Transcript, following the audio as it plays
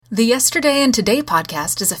The Yesterday and Today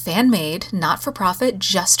podcast is a fan-made, not-for-profit,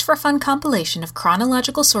 just-for-fun compilation of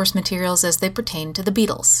chronological source materials as they pertain to the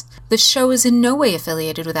Beatles. The show is in no way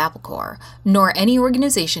affiliated with Apple Corps, nor any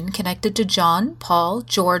organization connected to John, Paul,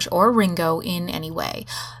 George, or Ringo in any way,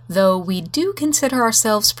 though we do consider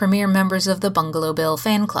ourselves premier members of the Bungalow Bill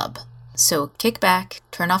fan club. So kick back,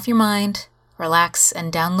 turn off your mind, relax,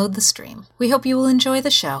 and download the stream. We hope you will enjoy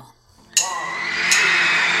the show.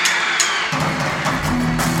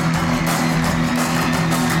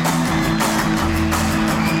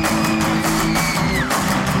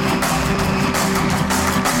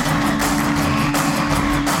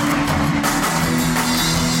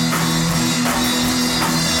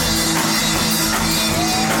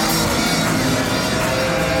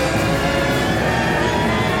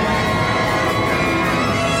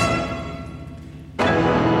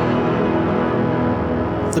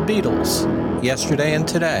 The Beatles, Yesterday and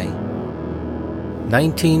Today.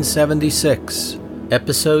 1976,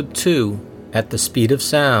 Episode 2, At the Speed of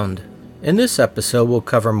Sound. In this episode, we'll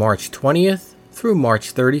cover March 20th through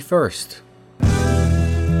March 31st.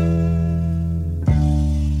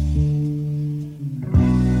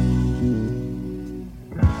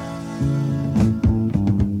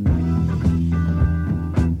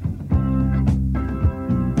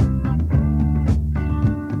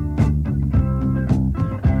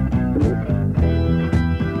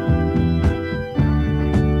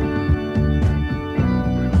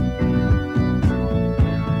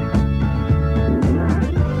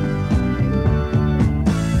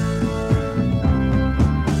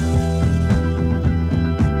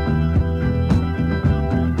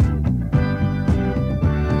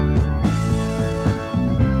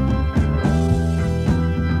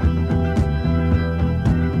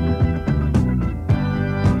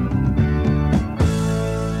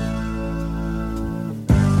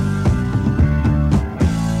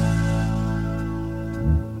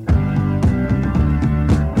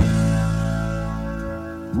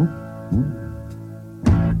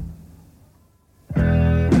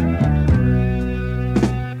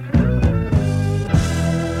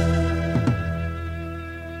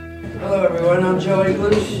 Hello everyone, I'm Joe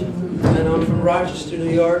English, and I'm from Rochester, New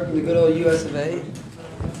York, in the good old US of A.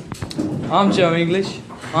 I'm Joe English.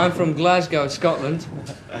 I'm from Glasgow, Scotland.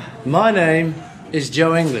 My name is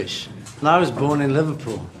Joe English, and I was born in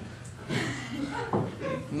Liverpool.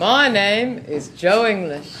 My name is Joe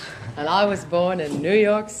English, and I was born in New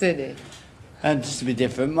York City. And just to be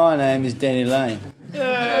different, my name is Denny Lane.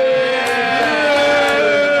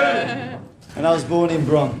 And I was born in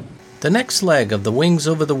Bron. The next leg of the Wings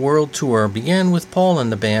Over the World tour began with Paul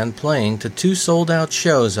and the band playing to 2 sold-out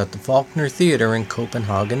shows at the Faulkner Theatre in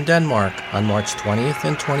Copenhagen, Denmark, on March 20th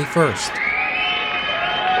and 21st.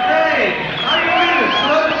 Hey, how you doing,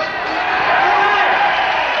 folks?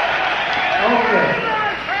 Okay.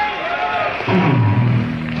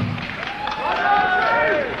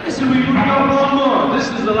 Listen, we can go one more. This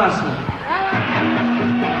is the last one.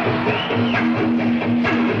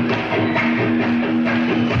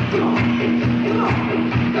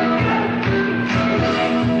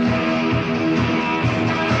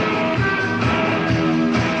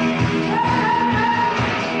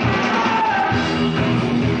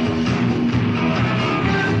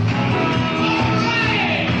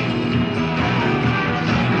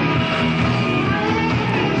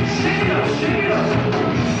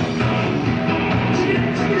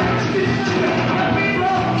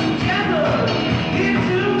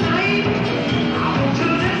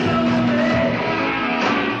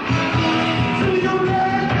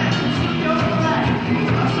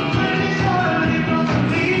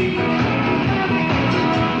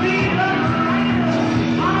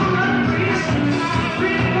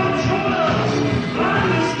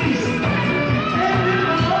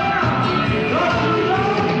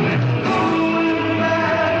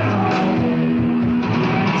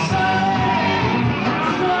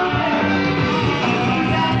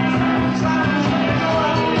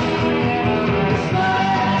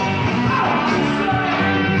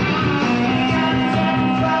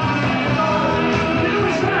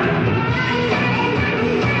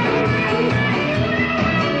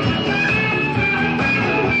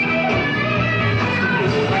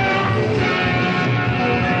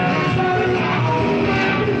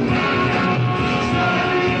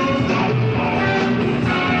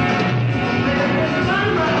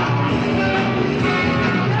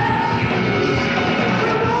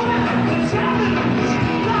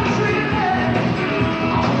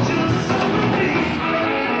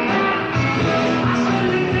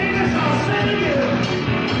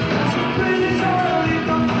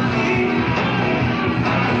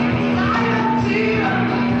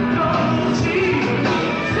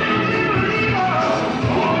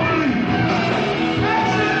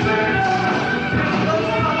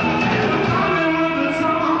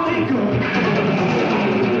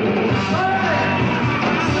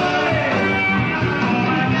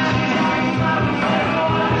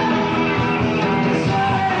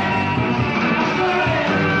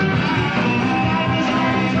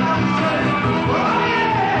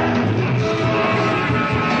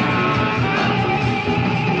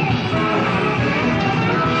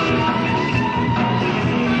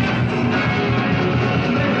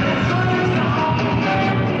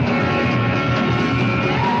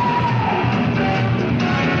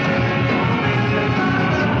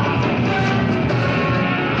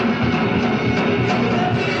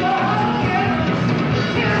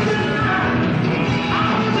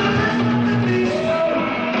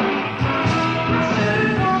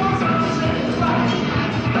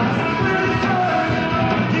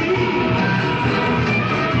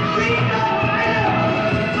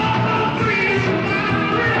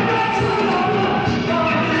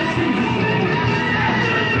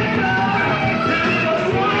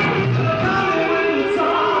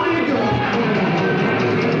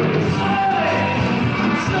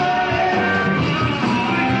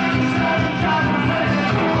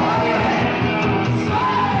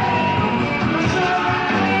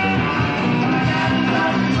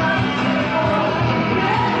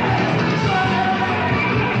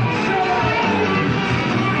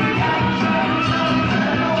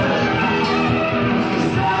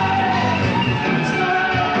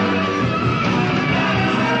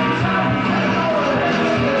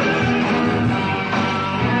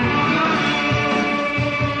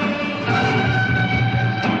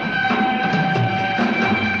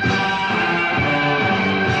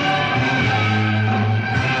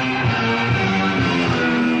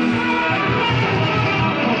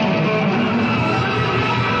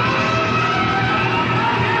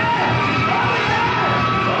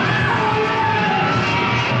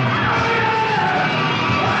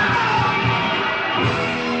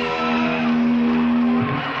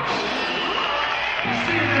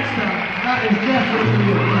 That is definitely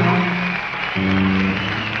it,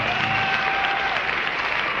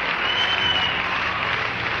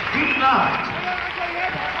 Keep not.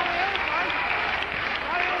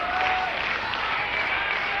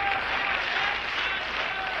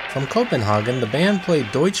 From Copenhagen, the band played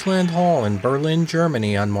Deutschland Hall in Berlin,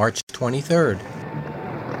 Germany on March 23rd.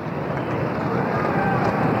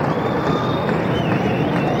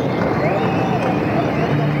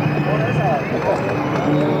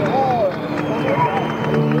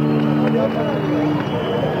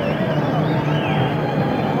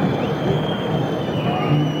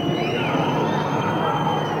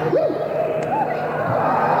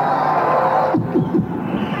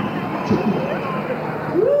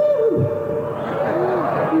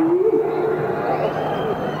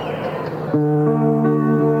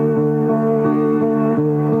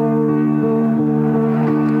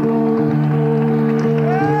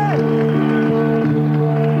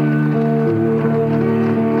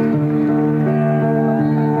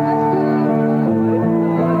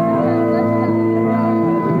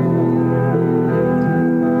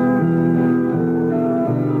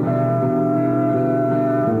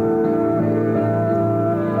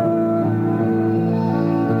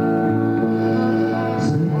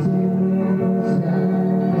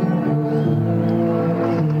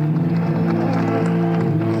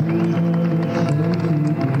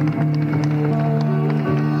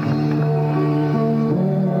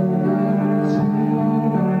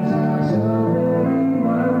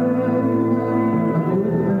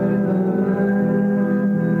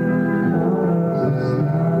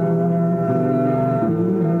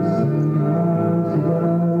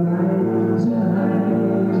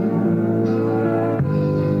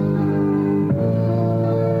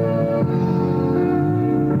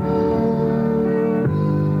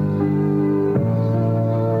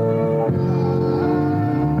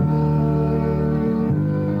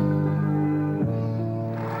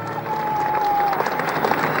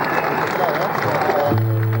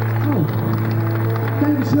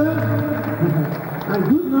 Ein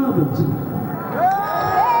guten Abend.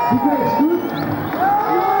 Wie geht's? Gut?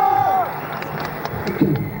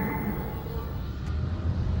 Okay.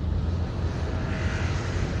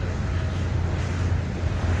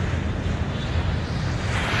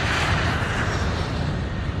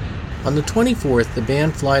 On the 24th, the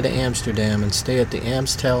band fly to Amsterdam and stay at the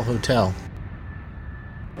Amstel Hotel.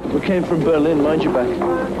 We came from Berlin, mind your back.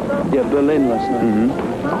 Yeah, Berlin last night.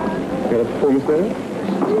 Mm-hmm. Got a performance there?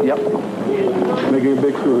 Yep. Making a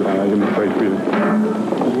big tour. I'm afraid for you.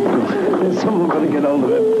 Someone got to get hold of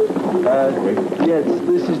him. Yes,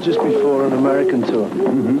 this is just before an American tour.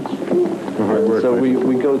 Mm-hmm. So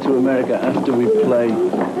we go to America after we play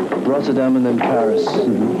Rotterdam and then Paris.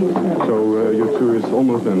 Mm-hmm. So your tour is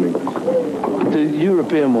almost ending? The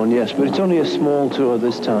European one, yes, but it's only a small tour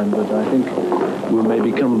this time, but I think we'll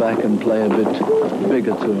maybe come back and play a bit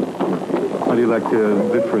bigger tour. How do you like the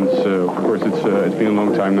difference? Of course, it's been a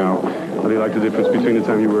long time now. How do you like the difference between the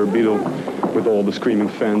time you were a Beatle with all the screaming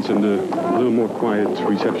fans and the little more quiet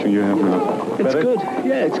reception you have now? It's Better? good.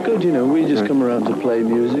 Yeah, it's good. You know, we just come around to play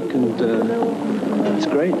music and it's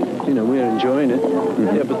great. You know, we're enjoying it.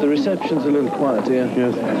 Mm-hmm. Yeah, but the reception's a little quiet, yeah.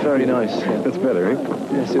 Yes. It's very nice. Yeah. That's better, eh?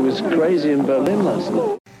 Yes, it was crazy in Berlin last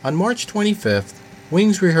night. On March 25th,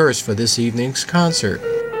 Wings rehearsed for this evening's concert.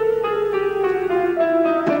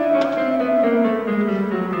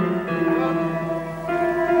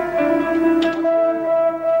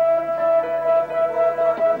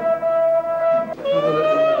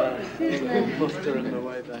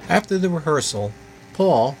 After the rehearsal,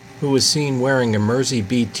 Paul, who was seen wearing a Mersey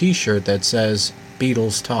Beat t-shirt that says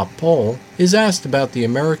Beatles Top Poll, is asked about the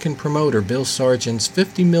American promoter Bill Sargent's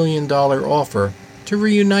 $50 million offer to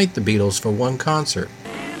reunite the Beatles for one concert.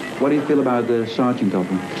 What do you feel about the Sargent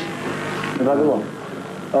offer? About the what?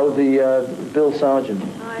 Oh, the Bill Sargent.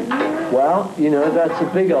 Well, you know, that's a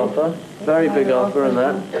big offer. Very big offer and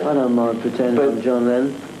that. I don't mind pretending I'm John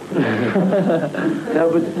Lennon. No,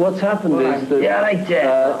 but what's happened is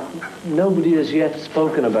that nobody has yet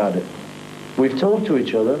spoken about it. We've talked to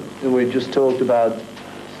each other, and we've just talked about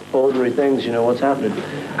ordinary things, you know, what's happening.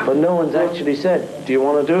 But no one's actually said, do you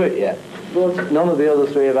want to do it yet? But none of the other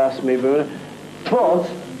three have asked me, but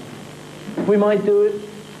we might do it,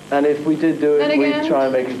 and if we did do it, we'd try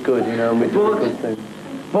and make it good, you know, and we'd do a good thing.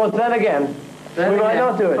 But then again, we might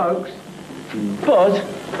not do it. Folks. But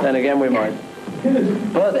then again, we might.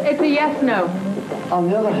 But it's a yes/no. On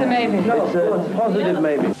the other hand, maybe. It's a positive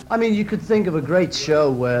maybe. I mean, you could think of a great show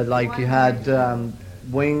where, like, you had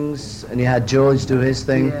Wings and you had George do his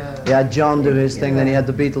thing, you had John do his thing, then you had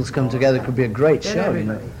the Beatles come together. It could be a great show, you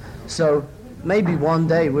know. So maybe one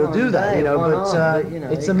day we'll do that, you know, but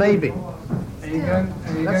it's a maybe.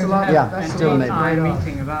 That's a lot. Yeah, That's still a maybe. time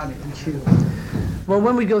meeting about it and choose. Well,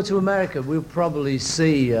 when we go to America, we'll probably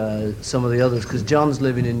see some of the others, because John's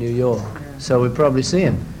living in New York, so we'll probably see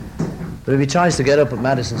him. But if he tries to get up at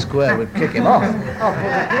Madison Square, we'll kick him off.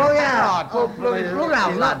 Plug out! Plug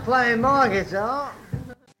out, lad, playing my guitar.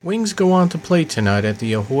 Wings go on to play tonight at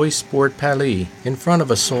the Ahoy Sport Palais in front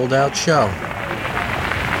of a sold-out show.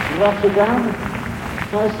 Rotterdam,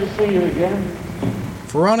 nice to see you again.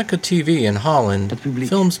 Veronica TV in Holland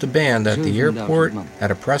films the band at the airport,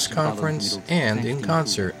 at a press conference, and in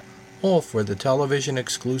concert, all for the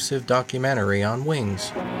television-exclusive documentary on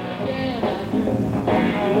Wings.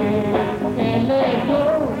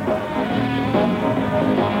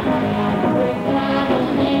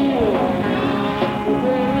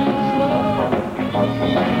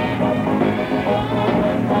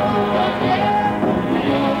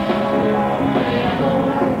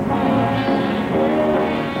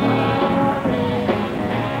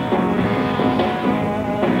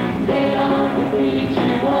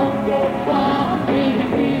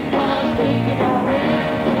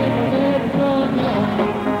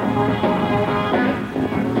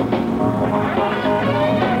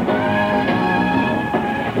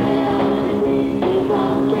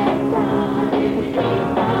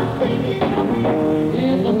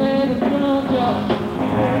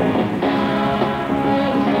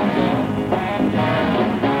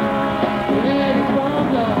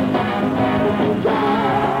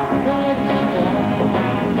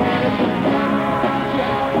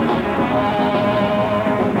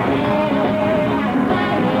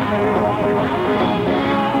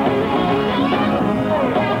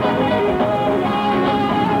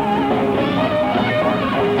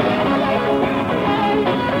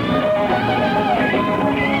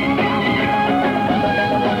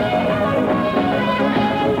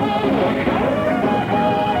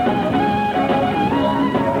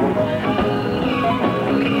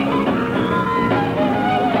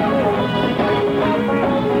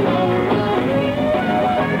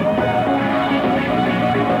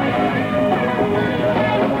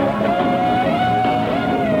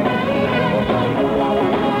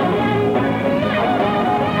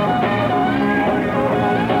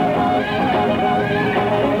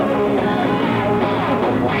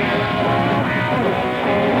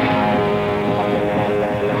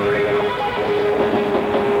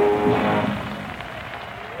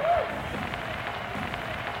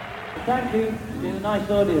 Thank you. It's been a nice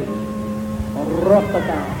audience.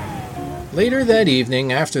 Rotterdam. Later that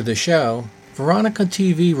evening, after the show, Veronica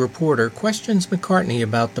TV reporter questions McCartney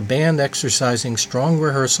about the band exercising strong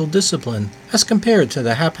rehearsal discipline as compared to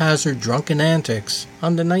the haphazard drunken antics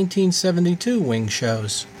on the 1972 Wings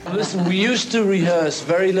shows. Listen, we used to rehearse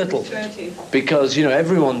very little because, you know,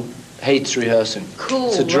 everyone hates rehearsing. Cool.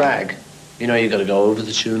 It's a drag. You know, you got to go over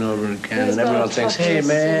the tune over again, and everyone thinks, hey,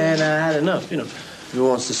 man, I had enough. You know, everyone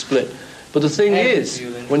wants to split. But the thing is,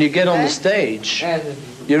 when you get on the stage,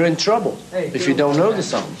 you're in trouble if you don't know the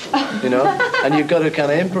song, you know? And you've got to kind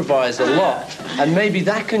of improvise a lot. And maybe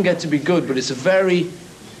that can get to be good, but it's a very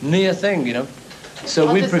near thing, you know? So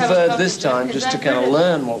we preferred this time just to kind of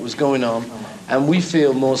learn what was going on, and we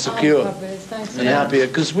feel more secure and happier,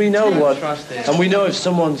 because we know what, and we know if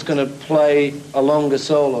someone's going to play a longer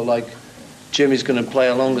solo, like Jimmy's going to play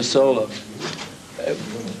a longer solo,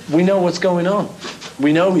 we know what's going on.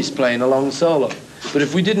 We know he's playing a long solo. But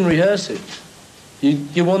if we didn't rehearse it,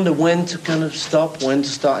 you wonder when to kind of stop, when to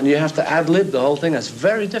start, and you have to ad-lib the whole thing. That's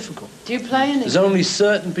very difficult. Do you play anything? There's only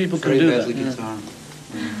certain people can do that. Guitar.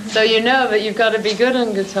 So you know that you've got to be good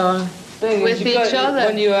on guitar with each other.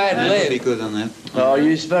 When you ad-lib. Pretty good on that. Oh,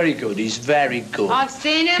 he's very good. He's very good. I've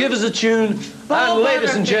seen him. Give us a tune. And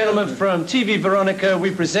ladies and gentlemen, from TV Veronica, we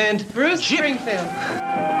present Bruce Springfield.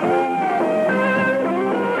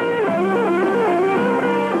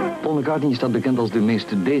 Paul McCartney staat bekend als de meest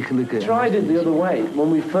degelijke... Tried it the other way. When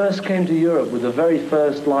we first came to Europe with the very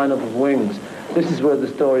first lineup of Wings, this is where the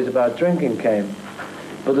stories about drinking came.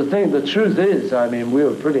 But the truth is, I mean, we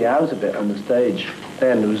were pretty out of it on the stage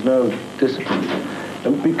then. There was no discipline.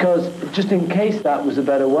 And because, just in case that was a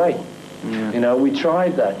better way. Yeah. You know, we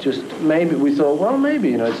tried that. Just maybe, we thought, well, maybe,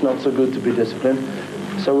 you know, it's not so good to be disciplined.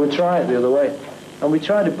 So we'll try it the other way. And we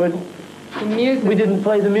tried it, but we didn't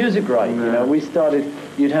play the music right, you know. We started,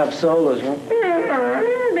 you'd have solos, it'd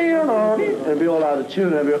be all out of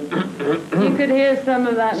tune. You could hear some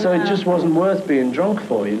of that. So it just wasn't worth being drunk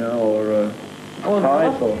for, you know, or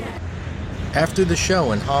high for. After the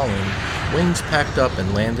show in Holland, Wings packed up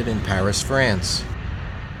and landed in Paris, France.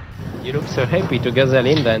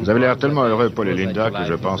 Vous avez l'air tellement heureux, Paul et Linda, que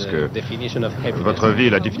je pense que votre vie est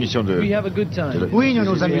la définition de... Oui, nous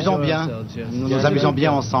nous amusons bien. Nous nous amusons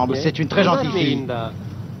bien ensemble. C'est une très gentille fille.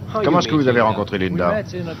 Comment est-ce que vous avez rencontré Linda?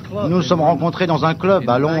 Nous nous sommes rencontrés dans un club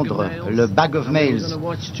à Londres, le Bag of Males.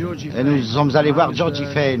 Et nous sommes allés voir Georgie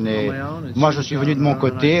Fane. Et moi, je suis venu de mon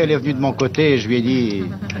côté, elle est venue de mon côté, et je lui ai dit...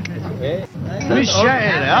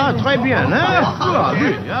 Michel, ah, très bien, hein? Ah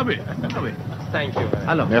oui.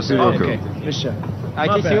 Alors, merci beaucoup. Michel.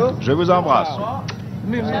 Je vous embrasse.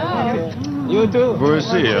 Vous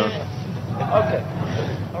aussi, hein?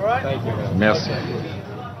 Merci.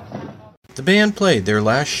 The band played their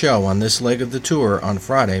last show on this leg of the tour on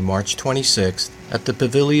Friday, March 26th at the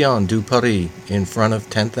Pavillon du Paris in front of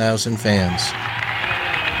 10,000 fans.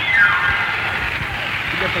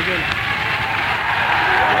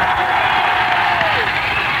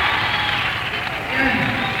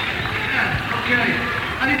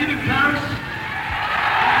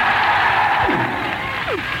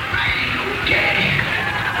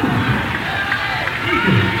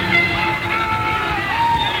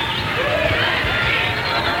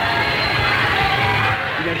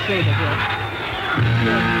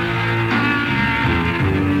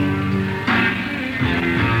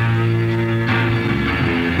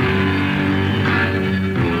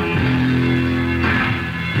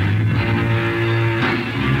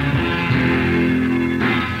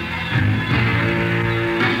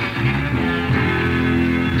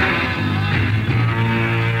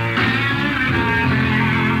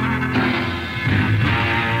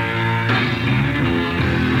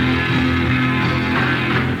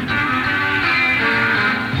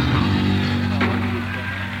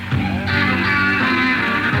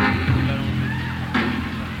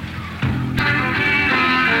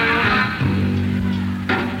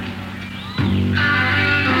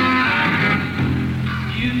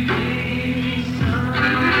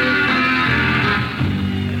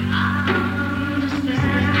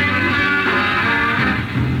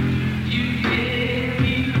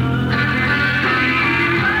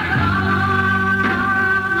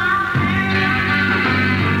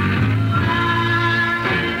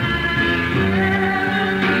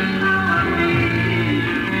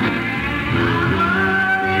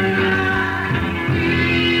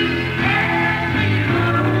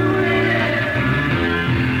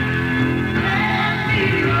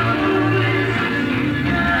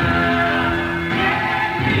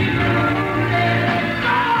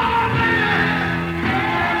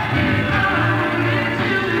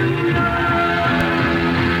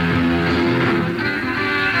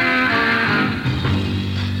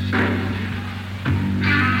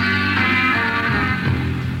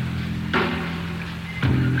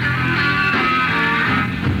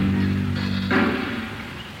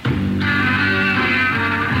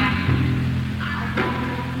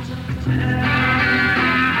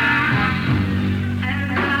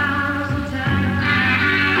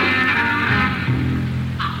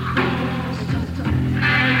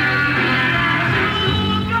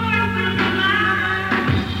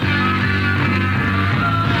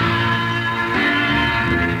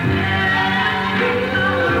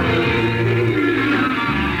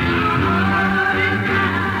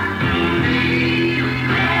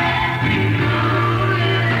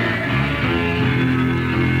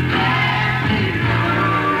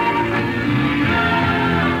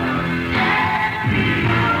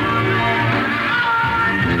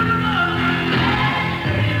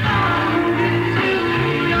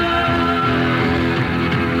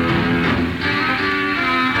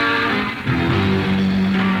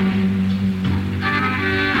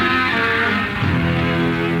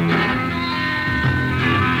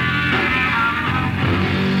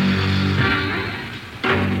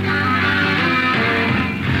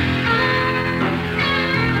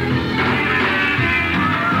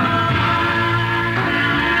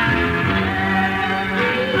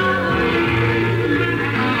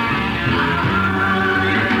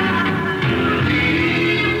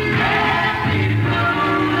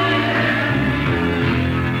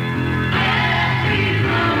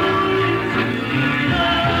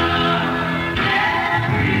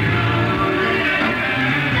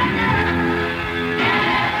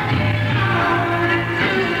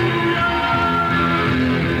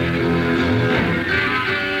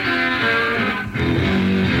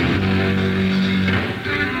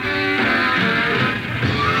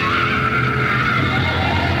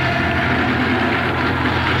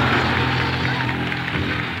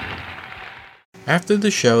 After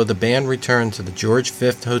the show, the band returned to the George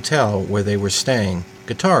V Hotel where they were staying.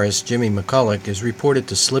 Guitarist Jimmy McCulloch is reported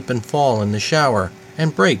to slip and fall in the shower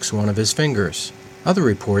and breaks one of his fingers. Other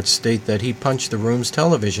reports state that he punched the room's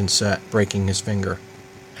television set, breaking his finger.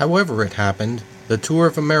 However it happened, the tour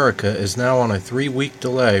of America is now on a 3-week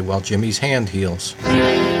delay while Jimmy's hand heals.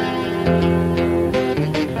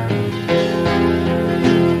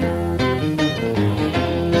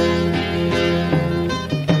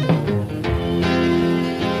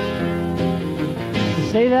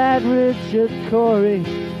 Say that Richard Corey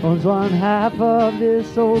owns one half of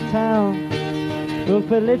this old town. With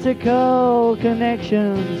political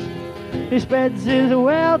connections, he spreads his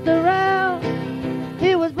wealth around.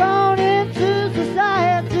 He was born into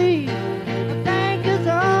society, a banker's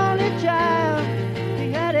only child.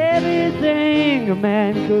 He had everything a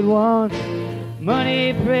man could want: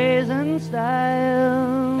 money, praise, and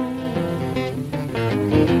style.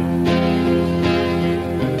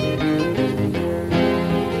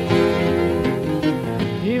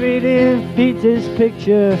 He really paints his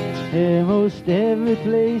picture in most every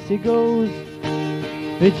place he goes.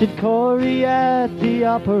 Richard Corey at the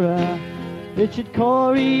opera, Richard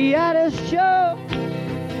Corey at his show,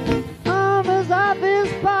 on his office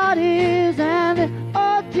parties and the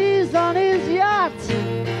orgies on his yacht.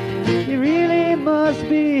 He really must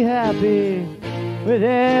be happy with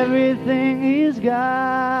everything he's got.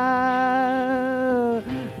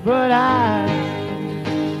 But I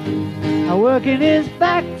work in his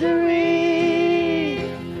factory,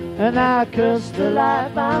 and I curse the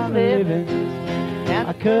life I'm living, and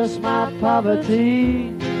I curse my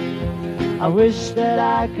poverty. I wish that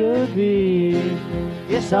I could be,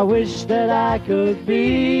 yes, I wish that I could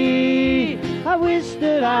be, I wish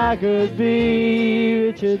that I could be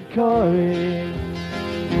Richard Corey.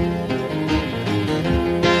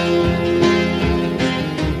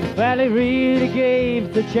 Well, he really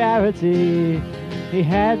gave to charity. He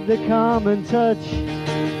had the common touch,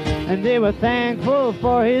 and they were thankful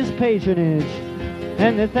for his patronage,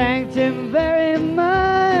 and they thanked him very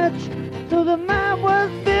much. So the man was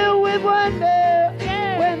filled with wonder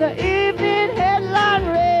when the evening headline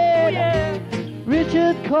read,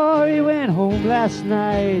 Richard Corey went home last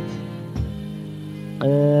night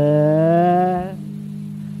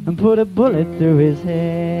and put a bullet through his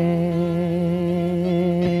head.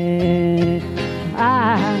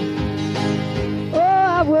 I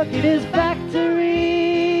work in his factory,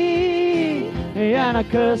 and I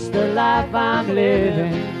curse the life I'm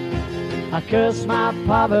living. I curse my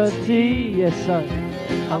poverty, yes sir.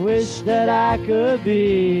 I wish that I could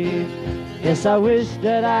be, yes, I wish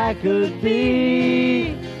that I could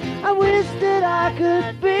be, I wish that I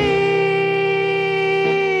could be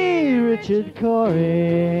Richard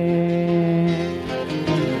Corey.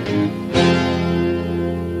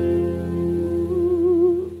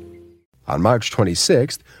 On March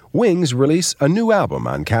 26th, Wings release a new album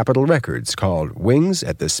on Capitol Records called Wings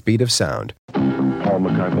at the Speed of Sound. Paul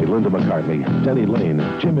McCartney, Linda McCartney, Denny Lane,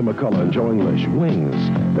 Jimmy McCullough, and Joe English. Wings.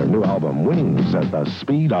 Their new album, Wings at the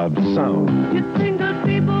Speed of Sound. You'd think that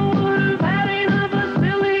people would have had enough of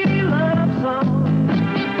silly love songs.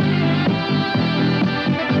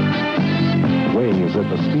 Wings at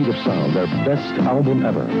the Speed of Sound, their best album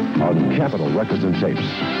ever on Capitol Records and Tapes.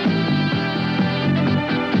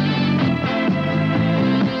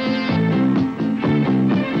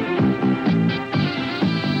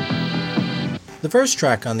 The first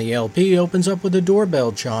track on the LP opens up with a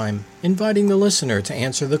doorbell chime, inviting the listener to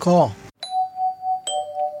answer the call.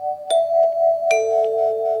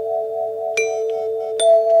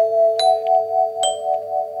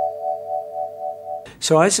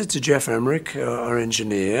 So I said to Jeff Emmerich, our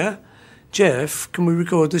engineer, Jeff, can we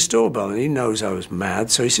record this doorbell? And he knows I was mad,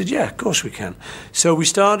 so he said, yeah, of course we can. So we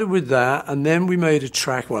started with that, and then we made a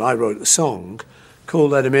track, well, I wrote a song called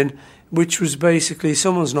Let Him In, which was basically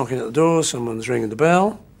someone's knocking at the door, someone's ringing the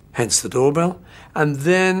bell, hence the doorbell, and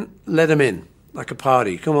then let them in, like a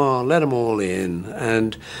party. Come on, let them all in.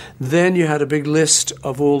 And then you had a big list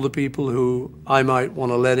of all the people who I might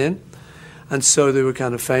want to let in. And so they were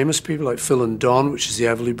kind of famous people like Phil and Don, which is the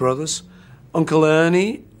Everly Brothers. Uncle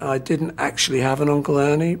Ernie, I didn't actually have an Uncle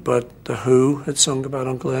Ernie, but The Who had sung about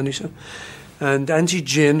Uncle Ernie. So. And Angie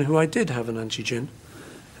Gin, who I did have an Angie Gin.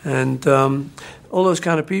 And all those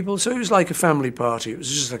kind of people. So it was like a family party. It was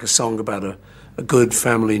just like a song about a good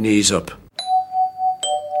family knees up.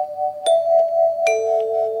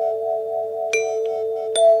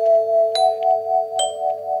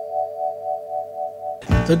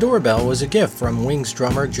 The doorbell was a gift from Wings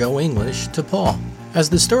drummer Joe English to Paul. As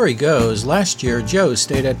the story goes, last year Joe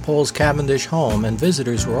stayed at Paul's Cavendish home and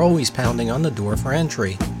visitors were always pounding on the door for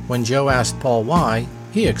entry. When Joe asked Paul why,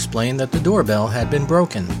 he explained that the doorbell had been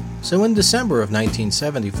broken. So in December of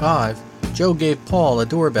 1975, Joe gave Paul a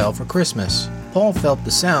doorbell for Christmas. Paul felt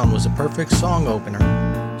the sound was a perfect song opener.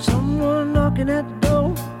 Someone knocking at the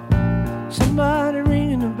door, somebody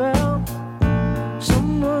ringing the bell.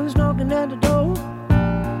 Someone's knocking at the door,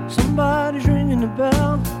 somebody's ringing the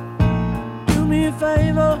bell. Do me a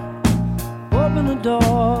favor, open the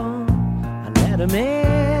door and let him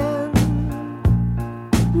in.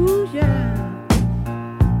 Ooh, yeah.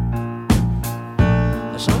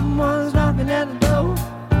 Someone's knocking at the door,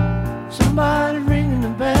 somebody's ringing the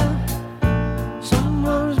bell.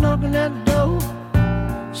 Someone's knocking at the door,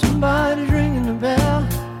 somebody's ringing the bell.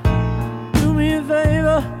 Do me a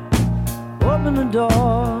favor, open the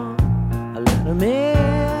door, let him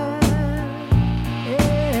in,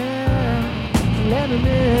 yeah, let him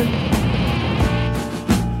in.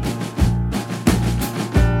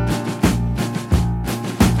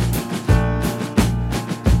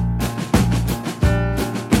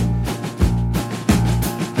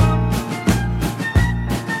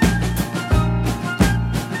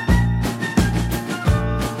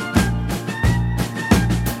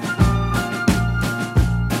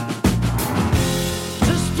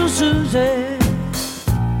 Susie,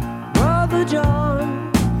 Brother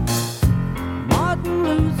John, Martin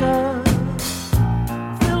Luther,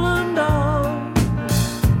 Phil and Don,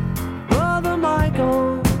 Brother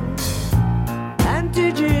Michael,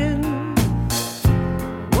 Auntie Jim,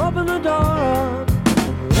 open the door up,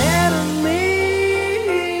 let 'em in,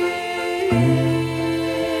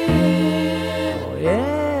 oh yeah.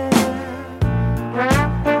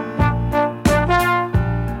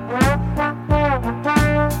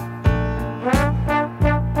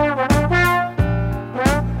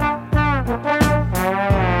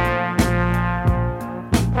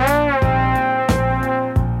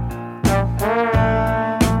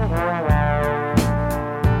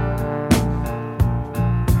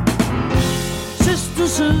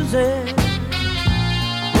 Susie,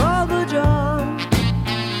 Brother John,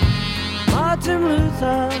 Martin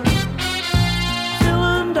Luther, Phil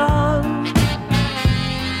and Don,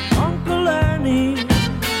 Uncle Ernie,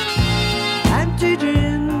 Auntie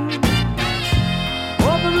Jim,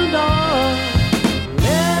 open the door,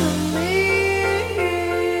 let 'em in,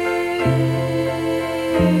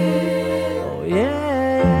 oh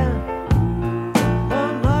yeah.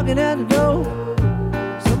 I'm knocking at the door,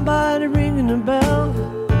 somebody ringing the bell.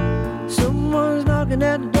 Someone's knocking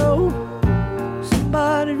at the door,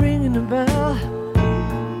 somebody ringing the bell.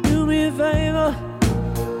 Do me a favor,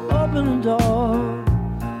 open the door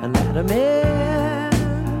and let 'em in.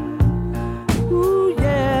 Ooh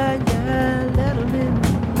yeah, yeah, let 'em in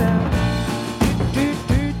now.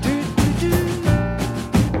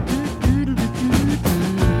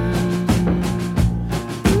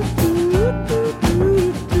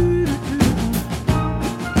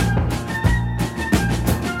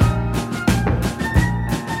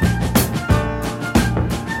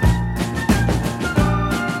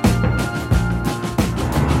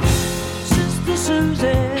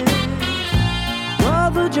 Susie,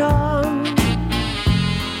 Brother John,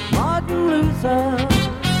 Martin Luther,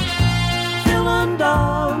 Phil and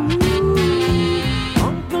Don,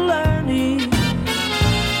 Uncle Ernie,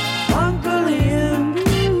 Uncle Ian,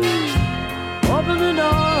 open the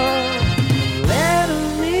door, let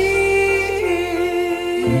 'em in,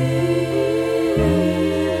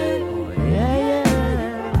 oh yeah,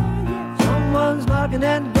 yeah. Someone's knocking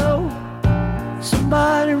at the door,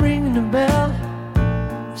 somebody ringing the bell.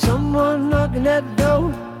 Someone knocking at the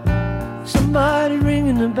door, somebody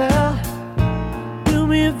ringing the bell. Do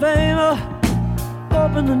me a favor,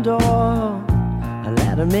 open the door and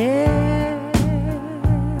let 'em in.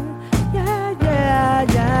 Yeah, yeah,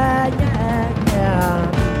 yeah, yeah, yeah.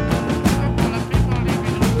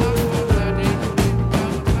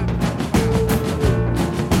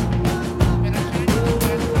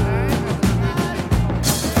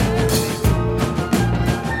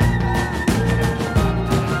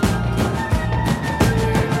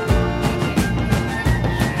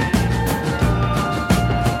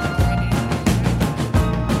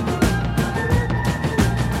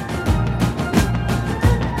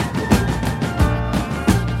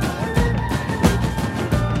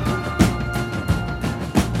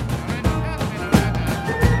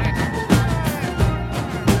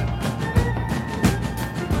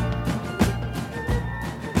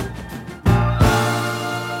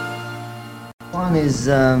 One is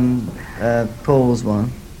Paul's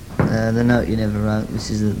one, The Note You Never Wrote, which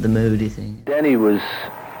is the moody thing. Denny was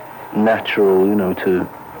natural, you know, to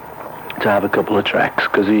have a couple of tracks,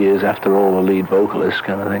 because he is, after all, a lead vocalist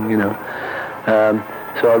kind of thing, you know.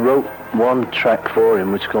 So I wrote one track for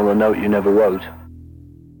him, which is called The Note You Never Wrote.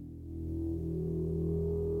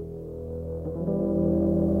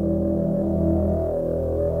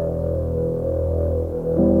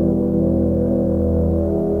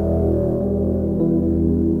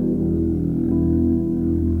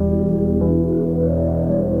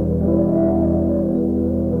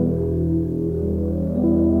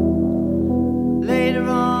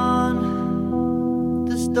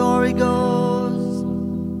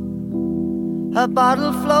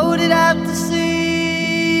 bottle floated out to sea.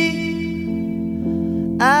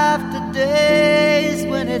 After days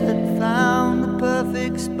when it had found the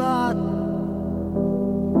perfect spot,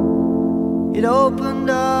 it opened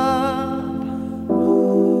up.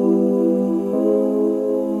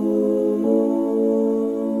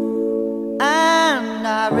 And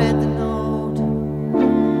I read the note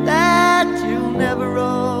that you never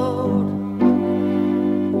wrote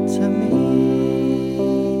to me.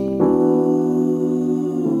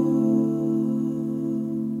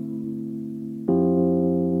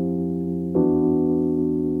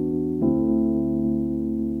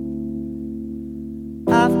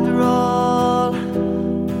 After all,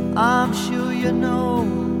 I'm sure you know,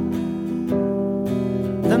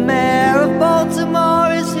 the mayor of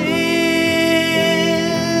Baltimore is here.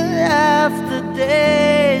 After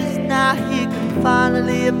days, now he can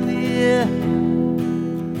finally appear.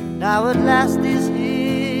 Now at last he's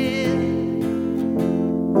here.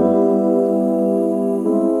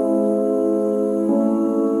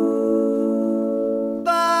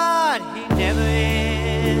 But he never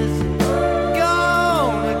is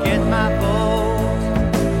gonna get my vote,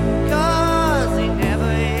 'cause he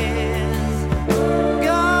never is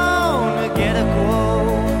gonna get a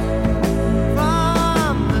quote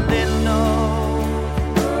from the little note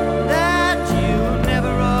that you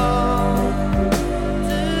never wrote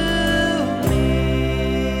to me.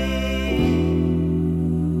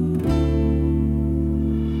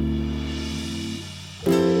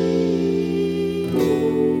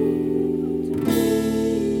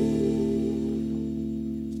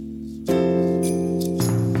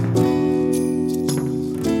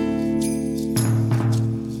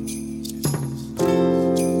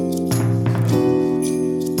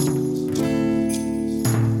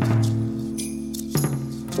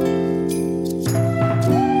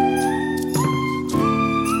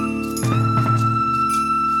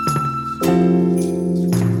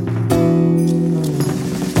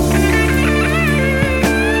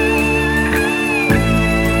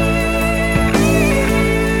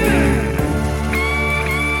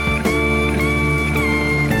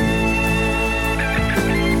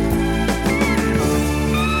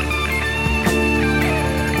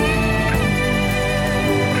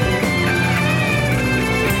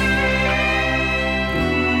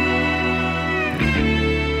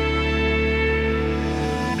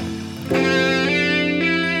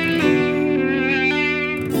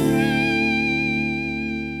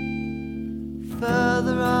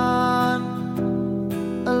 Further on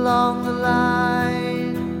along the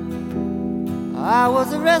line, I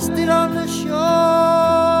was arrested on the shore,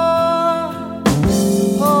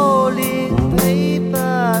 holding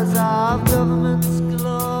papers of government's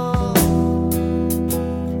galore.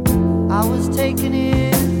 I was taken in,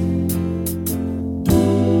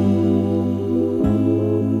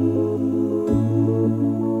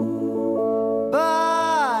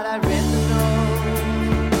 but I read the note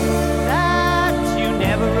that you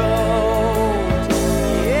never wrote.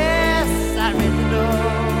 Yes, I read the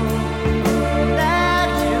note that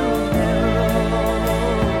you never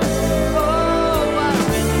wrote. Oh, I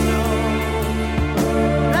read the note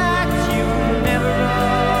that you never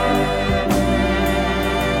wrote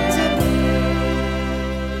to me.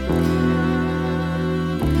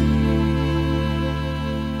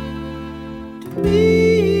 To me.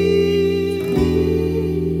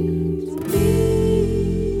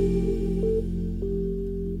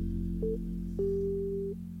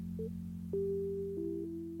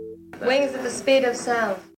 Wings at the speed of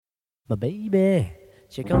sound. My baby,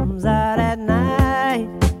 she comes out at night.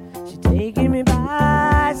 She's taking me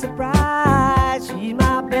by surprise. She's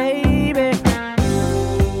my baby,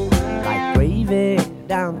 like gravy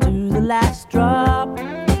down to the last drop.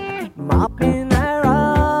 I keep mopping her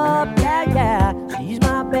up, yeah, yeah. She's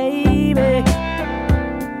my baby.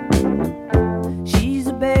 She's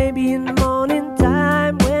a baby in the morning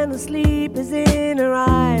time when the sleep is in her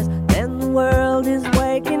eyes. Then the world is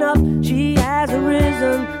waking up. She has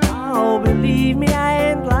arisen. Oh, believe me,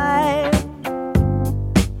 I ain't lying.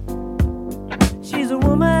 She's a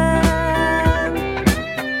woman.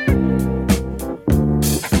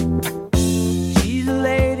 She's a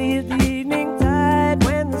lady at the evening tide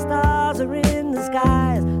when the stars are in the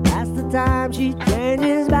skies. That's the time she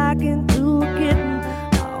changes back into a kitten.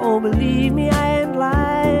 Oh, believe me, I ain't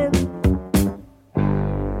lying.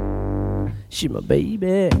 She's my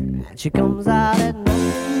baby, and she comes out at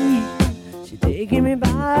night. She's taking me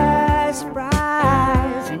by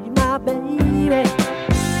surprise. She's my baby,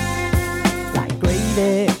 like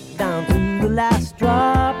gravy down to the last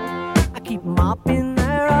drop. I keep mopping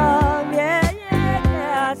her up, yeah, yeah,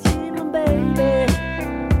 yeah. She's my baby.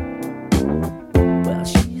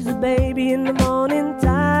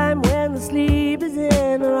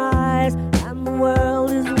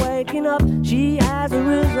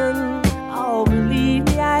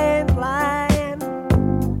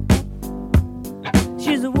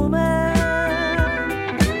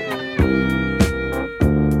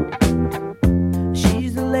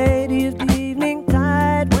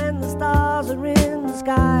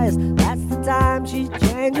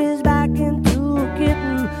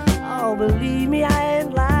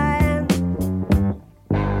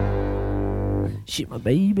 she's my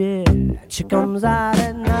baby. She comes out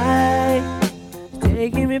at night,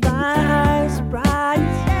 taking me by surprise,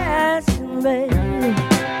 yes, baby.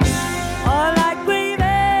 All like gravy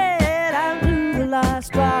down to the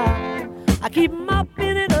last drop. I keep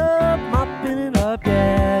mopping it up,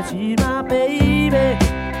 yeah, she's my baby.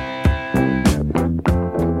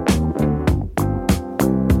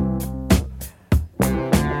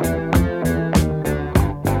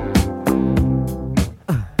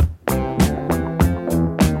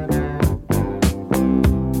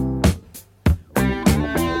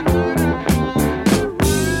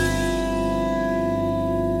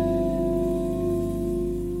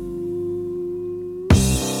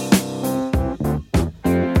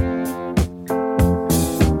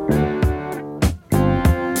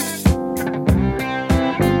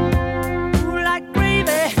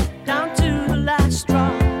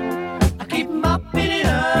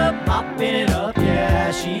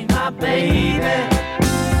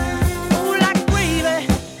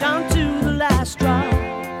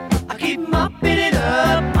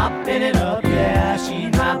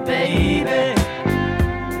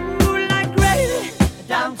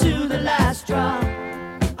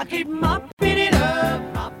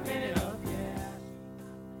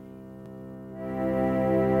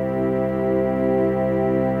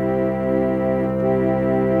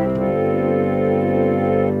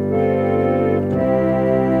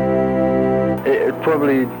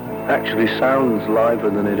 Probably actually sounds liver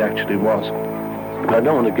than it actually was. I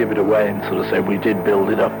don't want to give it away and sort of say we did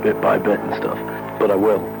build it up bit by bit and stuff, but I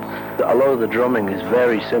will. A lot of the drumming is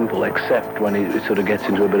very simple, except when he sort of gets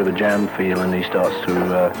into a bit of a jam feel and he starts to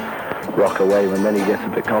rock away, and then he gets a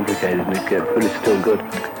bit complicated, and but it's still good.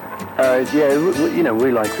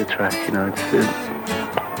 We like the track,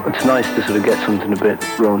 it's nice to sort of get something a bit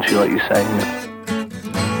raunchy, like you say.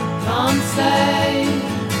 Don't say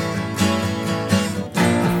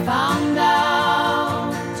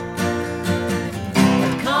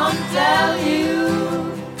tell you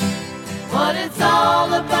what it's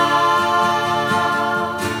all about.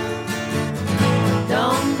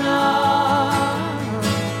 Don't know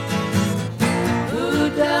who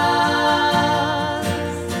does.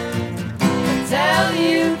 Tell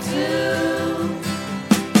you to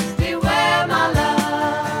beware my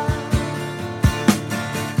love.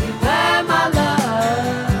 Beware my love.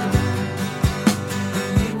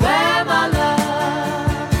 Beware my love.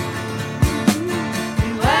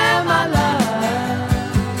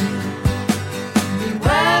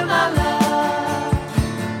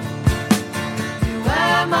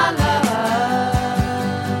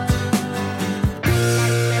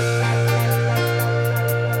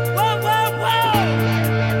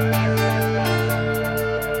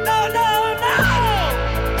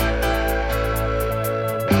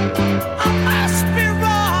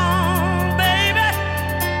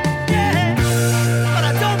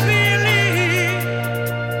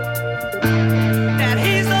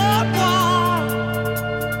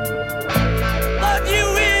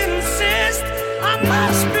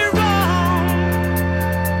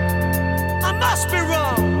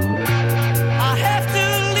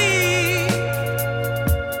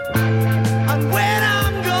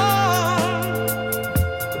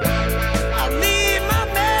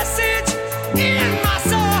 Yeah.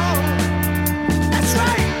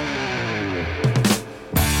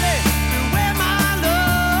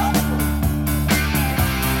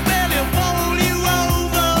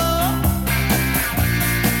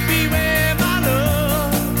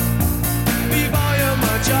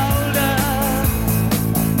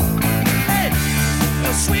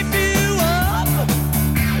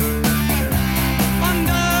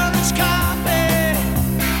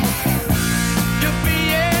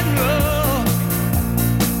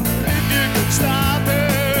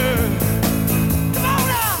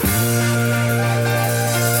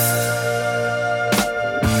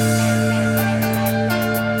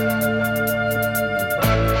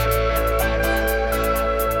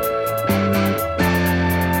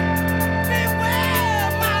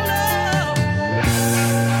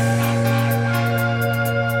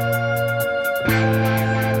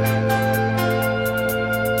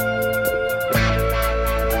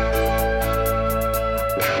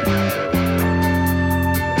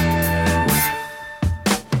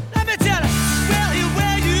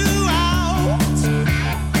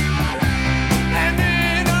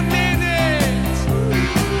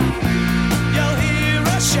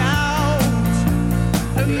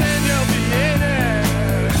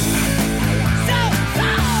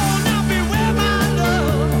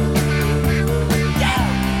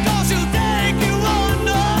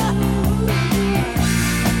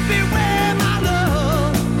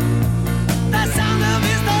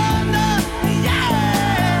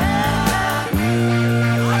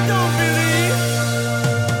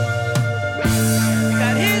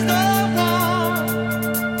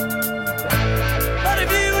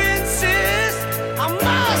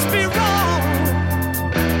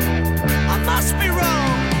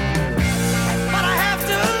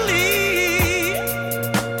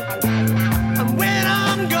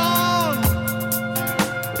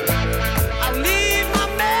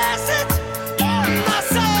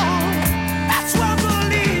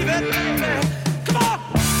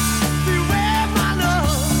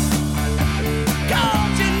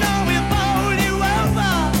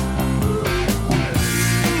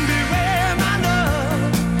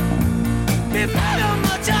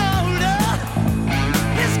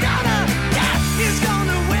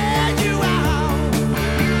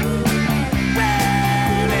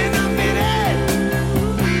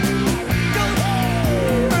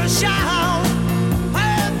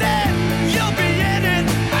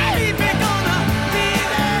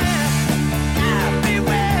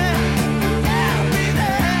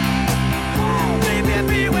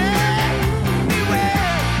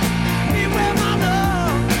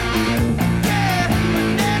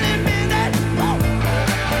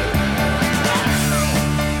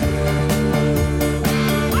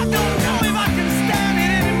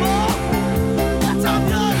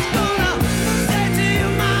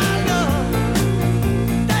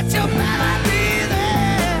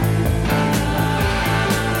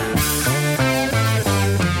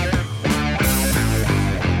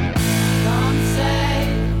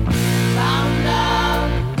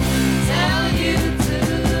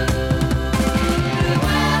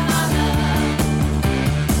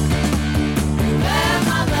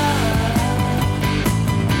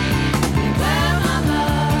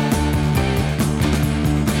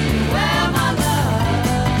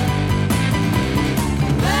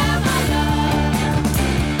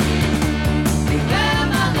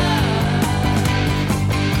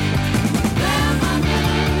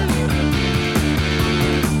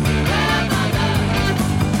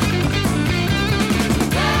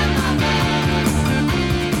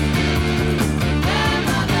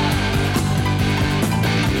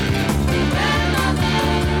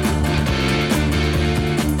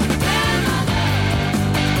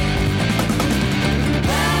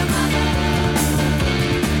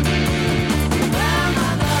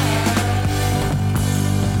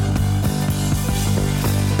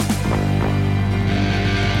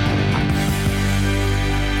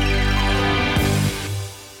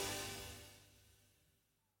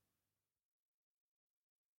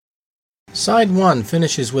 Side 1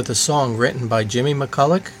 finishes with a song written by Jimmy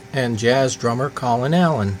McCulloch and jazz drummer Colin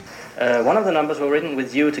Allen. One of the numbers were written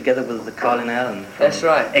with you together with the Colin Allen. That's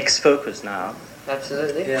right. Ex-Focus now.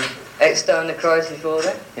 Absolutely. Yeah. Ex-Stone the Crows before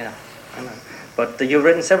that. Yeah, I know. But you've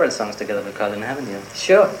written several songs together with Colin, haven't you?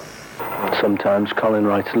 Sure. Sometimes Colin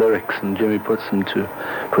writes lyrics and Jimmy puts tunes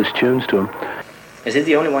to them. Is it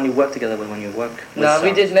the only one you work together with when you work with No, songs?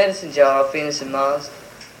 we did Medicine Jar, Venus and Mars.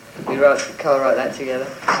 We co-wrote that together.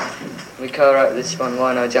 We co-wrote this one,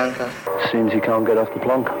 Wino Junker. Seems he can't get off the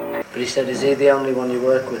plonk. But he said, is he the only one you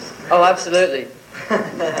work with? Oh, absolutely.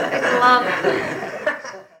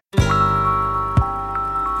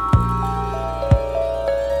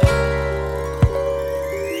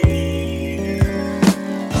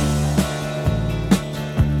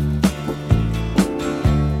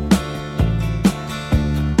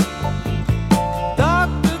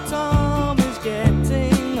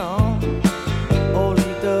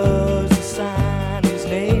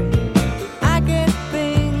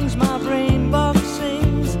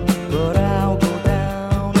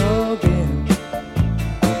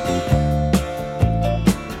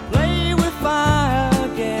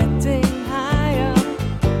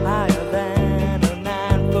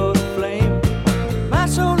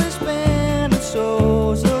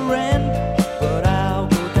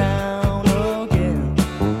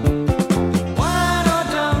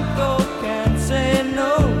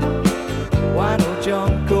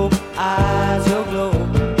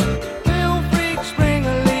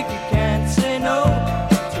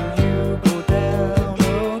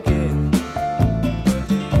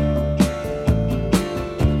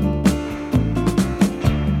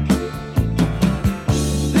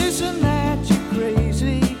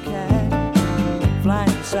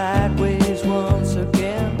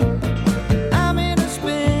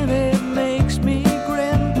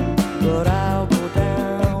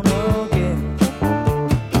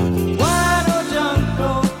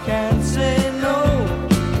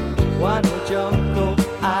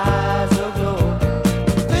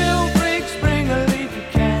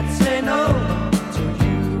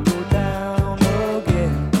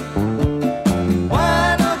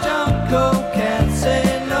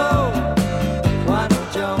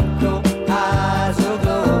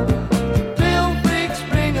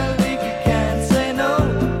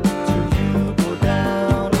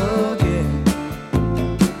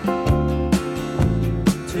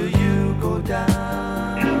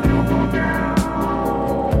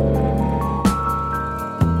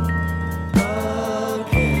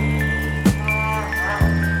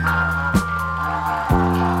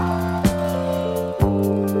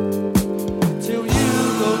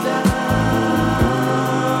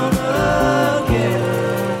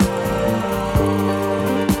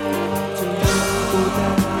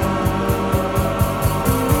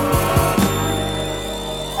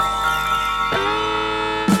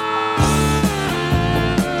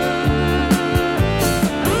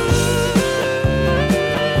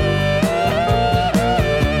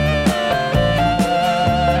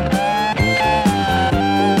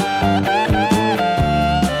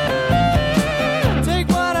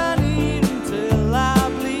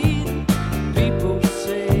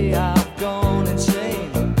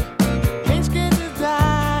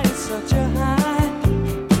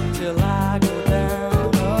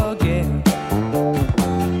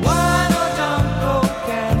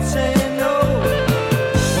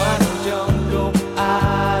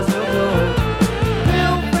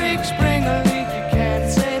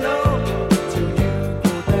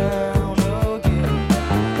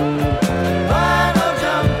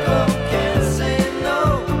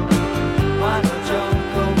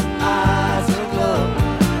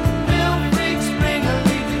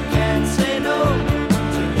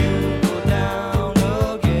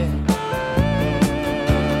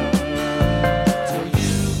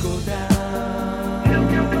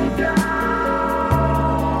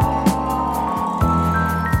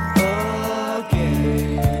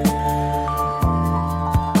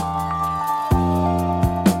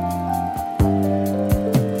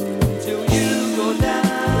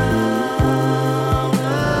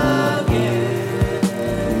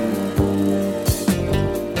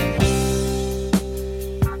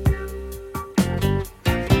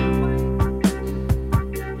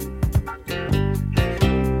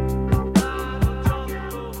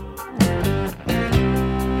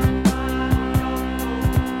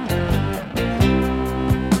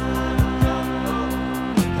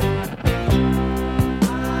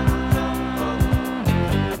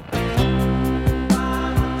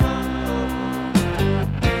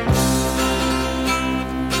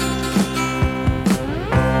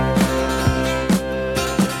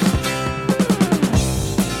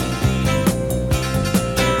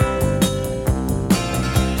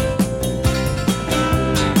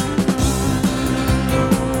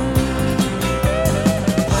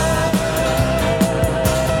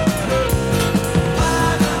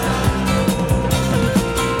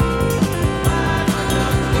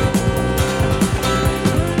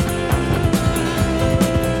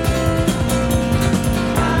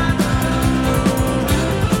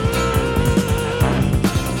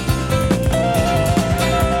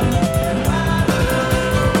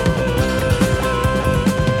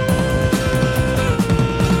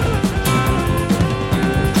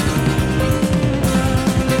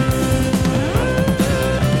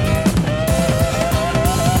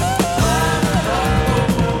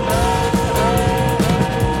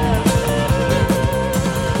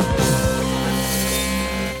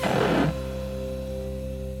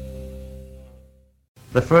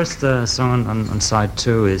 The first song on side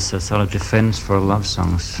 2 is a sort of defense for love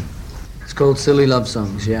songs. It's called Silly Love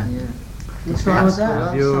Songs, yeah. What's wrong with that?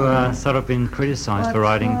 Have you sort of been criticized for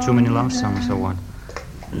writing too many love songs or what?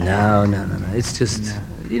 No. It's just,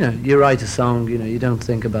 you write a song, you don't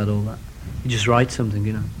think about all that. You just write something,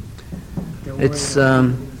 It's,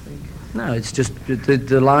 it's just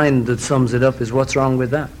the line that sums it up is, what's wrong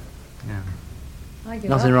with that? Yeah.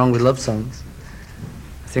 Nothing wrong with love songs.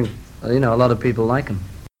 I think, a lot of people like them.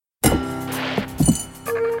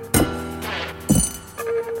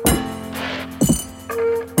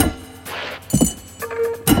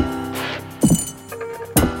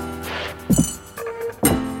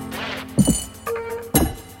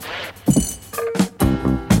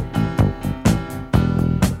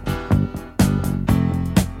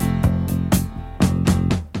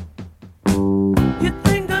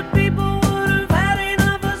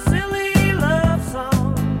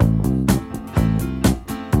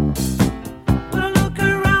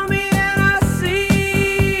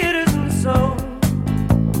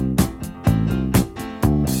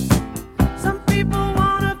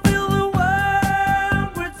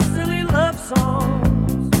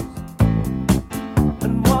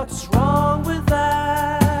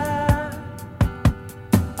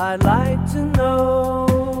 I'd like to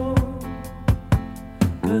know,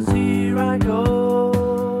 'cause here I go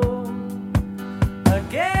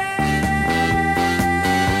again.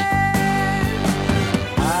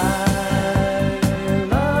 I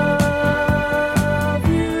love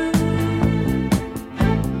you.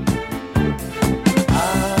 I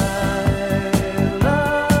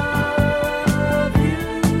love you.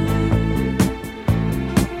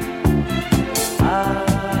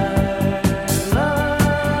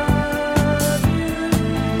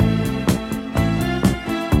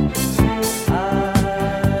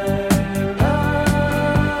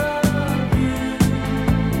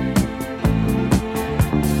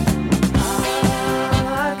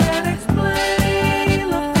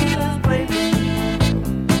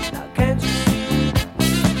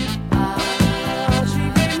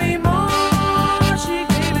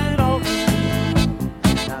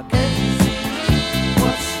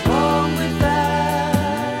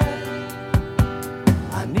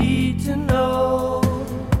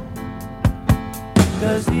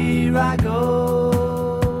 Cause here I go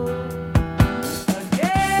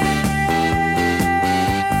again.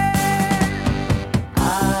 I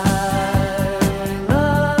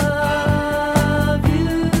love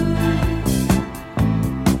you.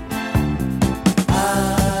 I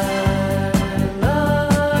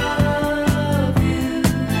love you.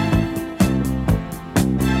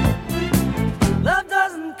 Love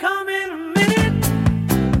doesn't come in a minute.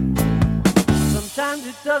 Sometimes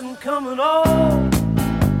it doesn't come at all.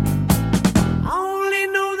 I only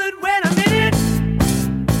know that when I'm in it,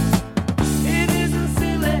 it isn't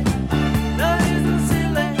silly. Love isn't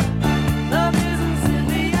silly. Love isn't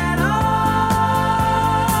silly at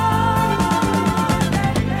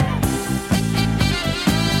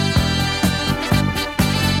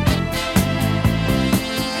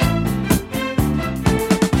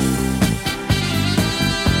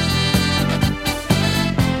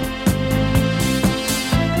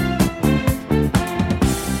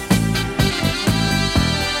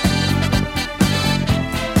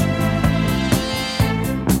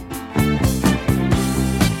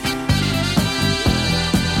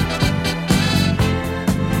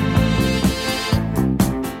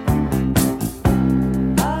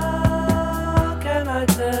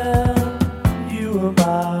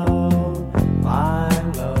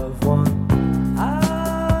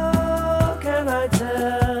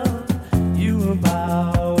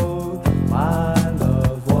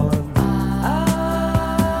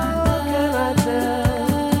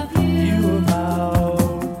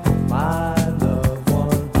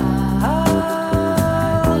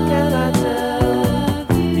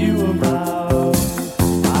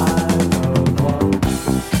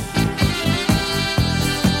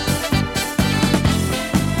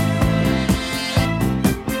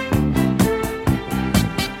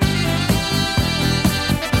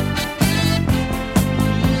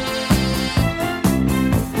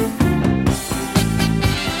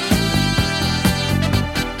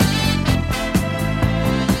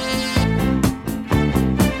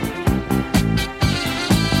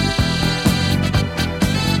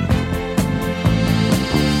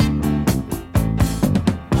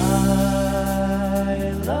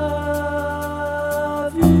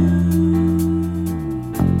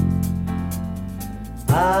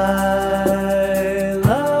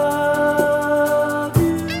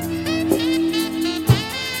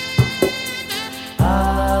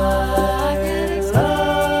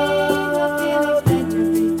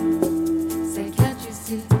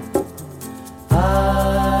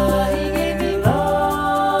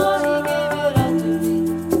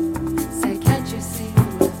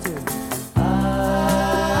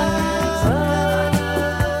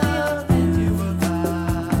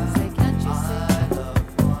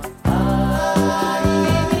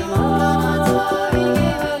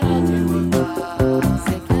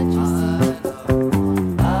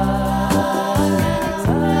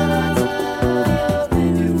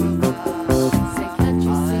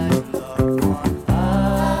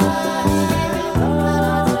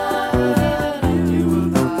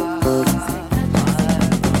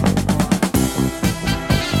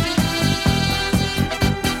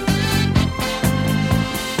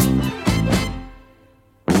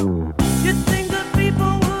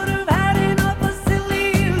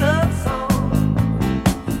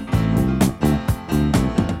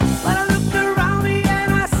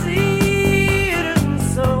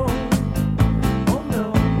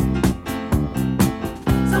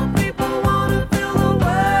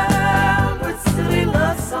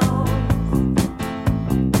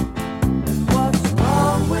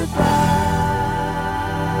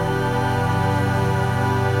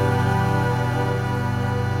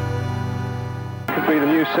be the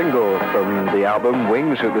new single from the album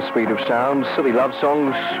Wings at the Speed of Sound. Silly Love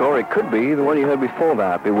Songs, or it could be the one you heard before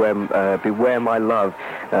that, Beware My Love.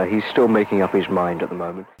 He's still making up his mind at the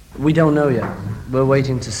moment. We don't know yet. We're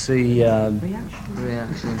waiting to see,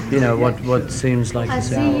 Reaction. you know, what seems like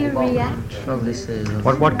this album. Probably see.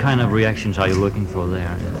 What kind of reactions are you looking for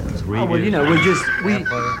there? Oh, well, you know, we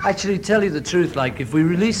actually, tell you the truth, like if we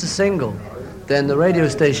release a single, then the radio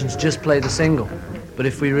stations just play the single. But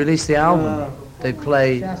if we release the album, they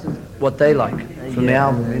play what they like from the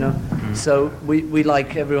album, you know. So we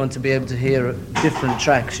like everyone to be able to hear different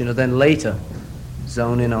tracks, you know, then later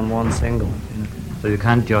zone in on one single, you know. So you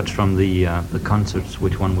can't judge from the concerts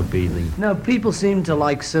which one would be the... No, people seem to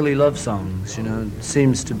like silly love songs, you know. It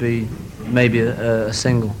seems to be maybe a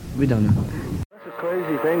single. We don't know. That's a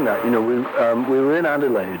crazy thing that, you know, we were in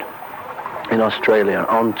Adelaide in Australia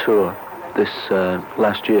on tour this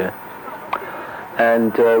last year.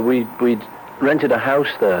 And we'd rented a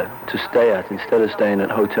house there to stay at instead of staying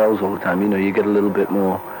at hotels all the time. You know, you get a little bit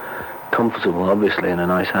more comfortable, obviously, in a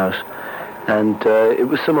nice house. And it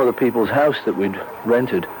was some other people's house that we'd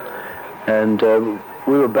rented. And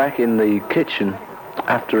we were back in the kitchen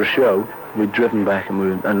after a show. We'd driven back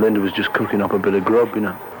and Linda was just cooking up a bit of grub, you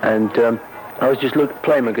know. And I was just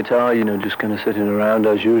playing my guitar, you know, just kind of sitting around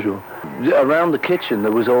as usual. Around the kitchen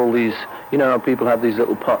there was all these, you know how people have these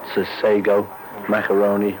little pots of sago,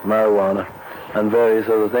 macaroni, marijuana, and various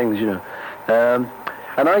other things, you know.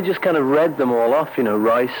 And I just kind of read them all off, you know,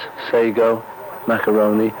 rice, sago,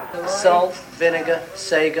 macaroni. Salt, vinegar,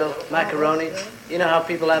 sago, macaroni. You know how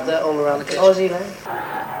people have that all around the kitchen?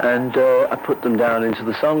 And I put them down into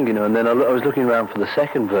the song, you know, and then I was looking around for the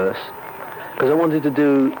second verse, because I wanted to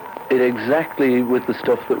do it exactly with the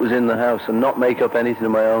stuff that was in the house and not make up anything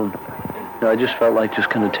of my own. You know, I just felt like just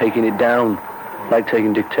kind of taking it down, like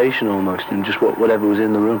taking dictation almost, and just whatever was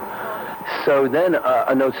in the room. So then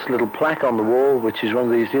I noticed a little plaque on the wall, which is one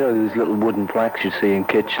of these, you know, these little wooden plaques you see in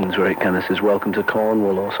kitchens where it kind of says, "Welcome to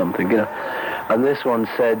Cornwall" or something, you know. And this one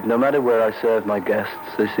said, "No matter where I serve my guests,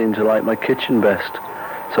 they seem to like my kitchen best."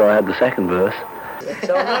 So I had the second verse.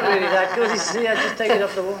 So I'm not really that good, you see, I just take it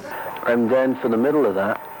off the wall. And then for the middle of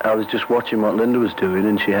that, I was just watching what Linda was doing,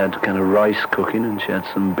 and she had kind of rice cooking, and she had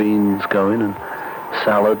some beans going, and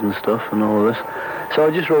salad and stuff, and all of this. So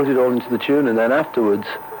I just wrote it all into the tune, and then afterwards,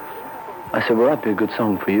 I said, "Well, that'd be a good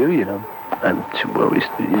song for you, you know." And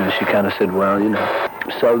she kind of said, "Well, you know."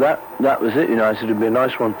 So that was it, you know. I said, "It'd be a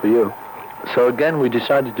nice one for you." So again, we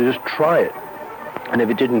decided to just try it, and if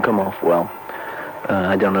it didn't come off well,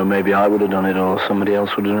 I don't know, maybe I would have done it, or somebody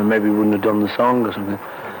else would have done it. Maybe we wouldn't have done the song or something.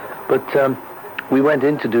 But we went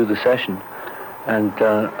in to do the session, and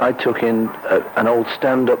I took in an old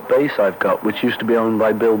stand-up bass I've got, which used to be owned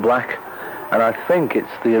by Bill Black, and I think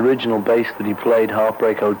it's the original bass that he played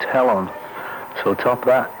Heartbreak Hotel on. So top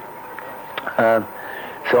that.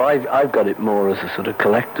 So I've got it more as a sort of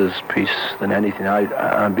collector's piece than anything.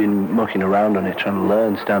 I've been mucking around on it, trying to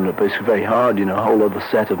learn stand-up bass. It's very hard, you know, a whole other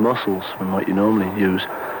set of muscles from what you normally use.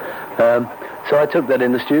 So I took that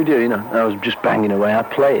in the studio, you know. I was just banging away. I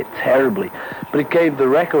play it terribly, but it gave the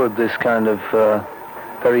record this kind of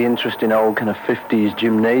very interesting old kind of 50s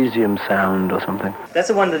gymnasium sound or something. That's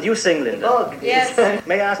the one that you sing, Linda. Oh, yes.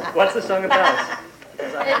 May I ask, what's the song about?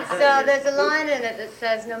 There's a line in it that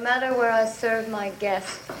says, "No matter where I serve my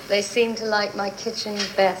guests, they seem to like my kitchen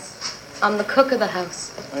best. I'm the cook of the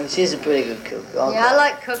house." Well, she's a pretty good cook. Yeah, I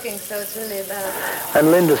like cooking, so it's really about it. And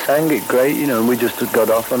Linda sang it great, you know, and we just got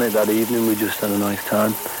off on it that evening. We just had a nice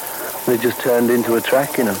time. It just turned into a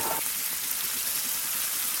track, you know.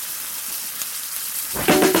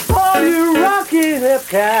 Oh, you rocky hip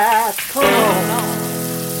cat, come on.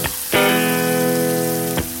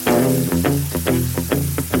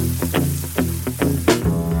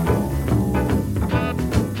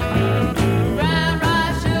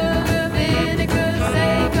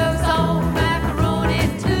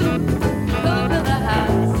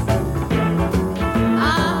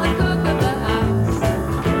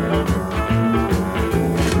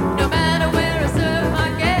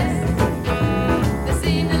 They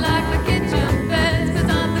seem to like my kitchen best, 'cause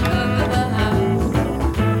I'm the cook of the house.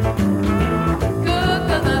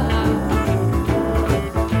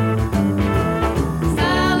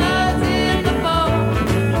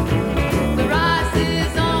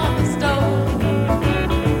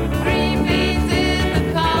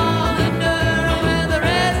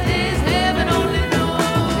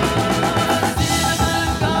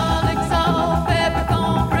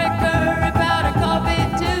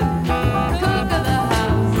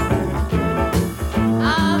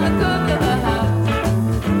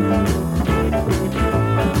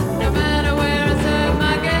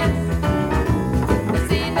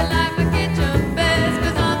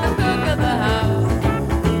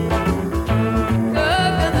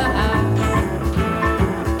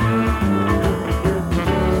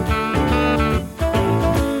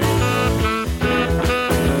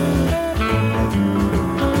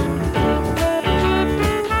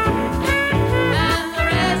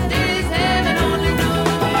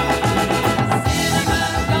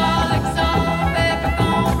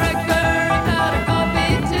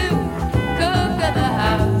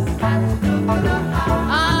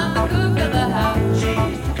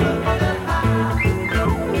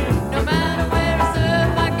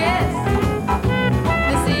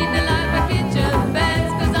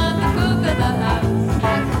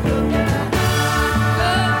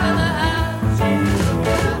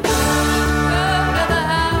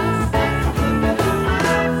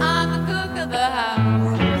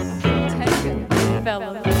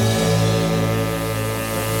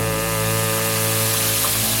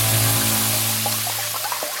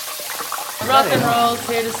 and roll's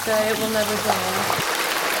here to stay. It will never go.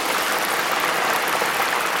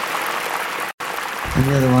 And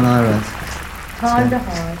the other one I wrote. Time to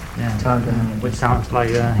Hide. Yeah. Time to Hide, which sounds like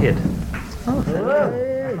a hit. Oh, hello.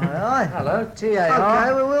 Hi. Hello, TAR.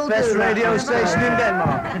 Okay, we will Best do that. radio station in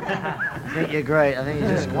Denmark. I think you're great. I think you're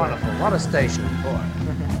just wonderful. What a station, boy.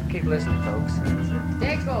 Keep listening, folks.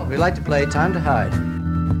 Deco. We like to play Time to Hide.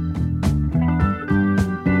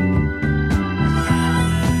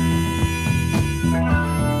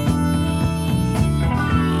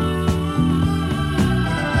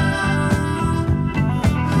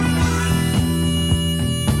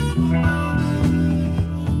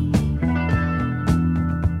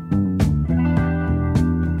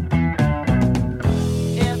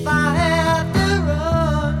 If I have to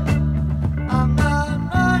run, I'm not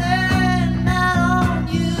running out on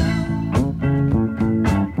you.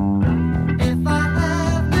 If I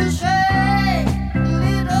have to shake a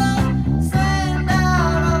little sand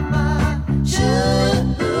out of my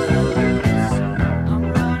shoes, I'm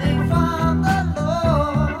running from the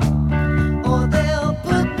Lord, or they'll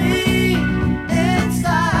put me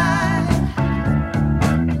inside.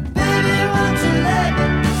 Baby, won't you let me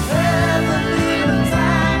have a little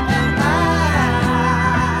time to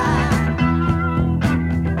hide?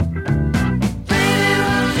 Baby,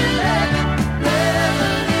 won't you let me have a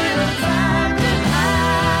little time to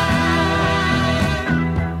hide?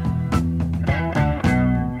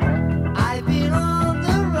 I've been on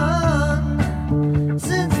the run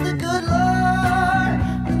since the good Lord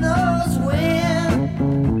knows when.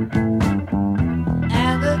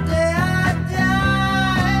 And the day I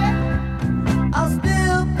die, I'll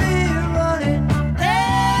still be running,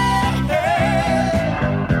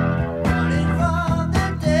 running from the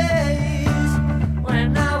days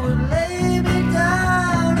when I would lay me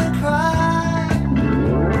down and cry.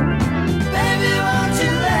 Baby, won't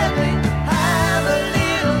you let me have a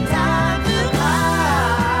little time to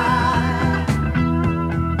hide?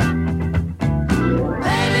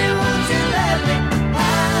 Baby, won't you let me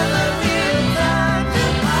have a little time to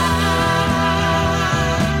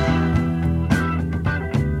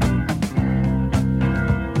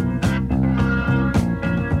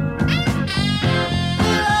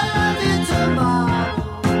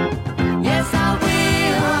Yes, I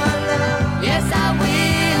will. Yes, I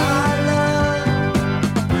will.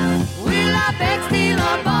 Will I beg, steal,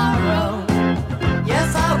 or borrow?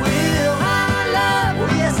 Yes, I will. I love. Oh,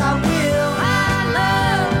 yes, I will. I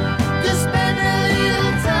love to spend a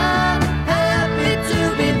little time, happy to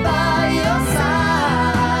be by your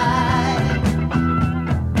side.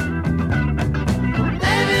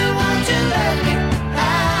 Baby, won't you let me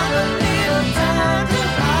have a little time to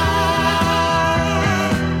hide?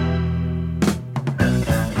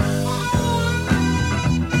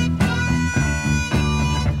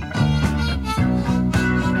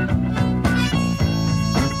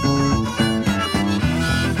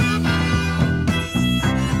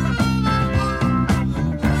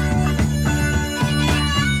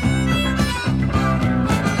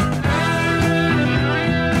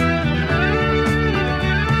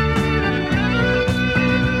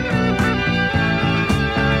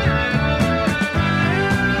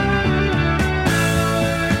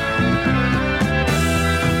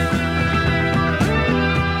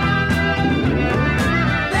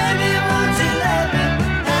 Baby, won't you let me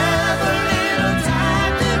have a little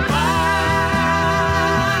time to hide?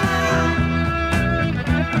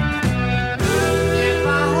 If I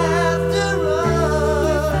have to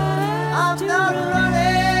run, I'm not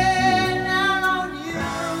running out on you.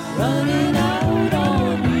 Running out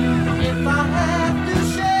on you. If I have to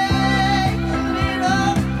shake a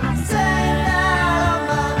little sand out of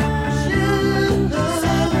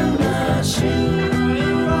my shoes,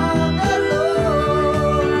 from the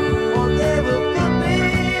Lord, or they will put me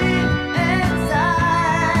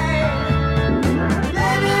inside.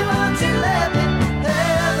 Baby, won't you let me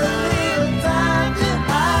have a little time to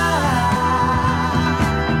hide?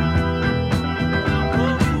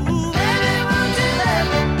 Baby, won't you let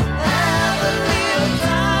me have a little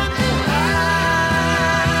time to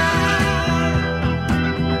hide?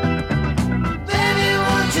 Baby,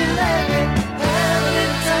 won't you let me have a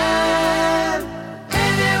little time?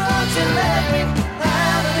 Baby, won't you let me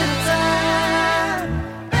have a little time?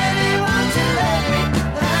 Baby, won't you let me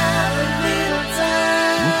have a little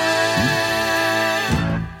time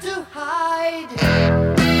to hide?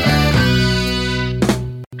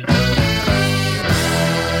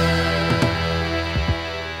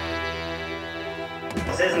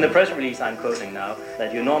 It says in the press release I'm quoting now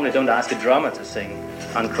that you normally don't ask a drummer to sing,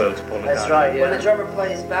 unquote, Paul McCartney. That's right, yeah. When the drummer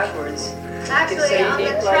plays backwards, Actually, say on he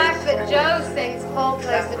the plays track that Joe sings, Paul plays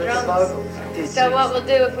the backwards drums. vocals. So what we'll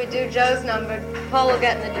do if we do Joe's number, Paul will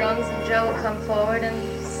get in the drums and Joe will come forward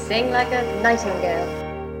and sing like a nightingale.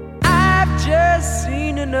 I've just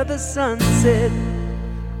seen another sunset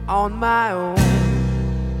on my own.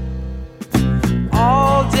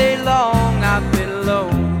 All day long I've been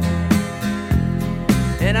alone,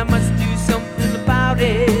 and I must do something about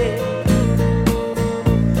it.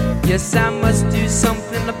 Yes, I must do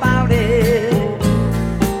something about it.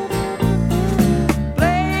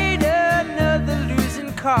 Played another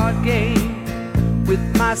losing card game with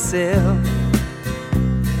myself,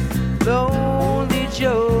 lonely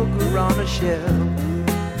joker on a shelf,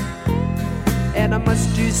 and I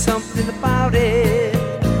must do something about it.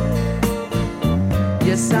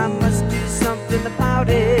 Yes, I must do something about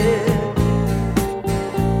it.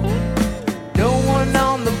 No one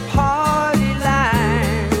on the party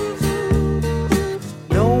lines,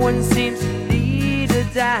 no one seems to need a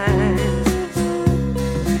dime.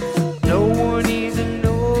 No one even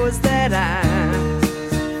knows that I'm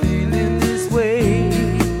feeling this way.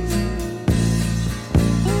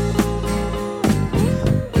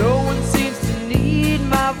 No one seems to need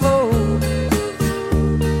my vote.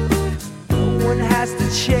 No one has to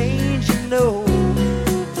change, you know.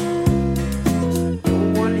 No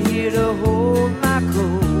one here to hold my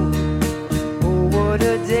coat. Oh, what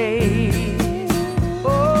a day.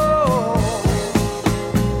 Oh,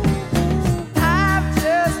 I've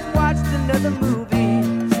just watched another movie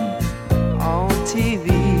on TV.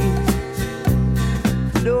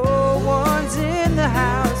 No one's in the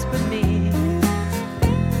house but me,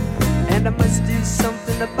 and I must do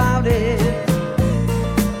something about it.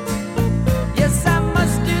 Yes, I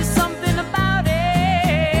must do something about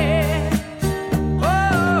it. Oh,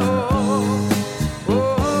 oh,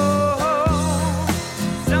 oh,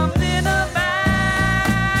 something about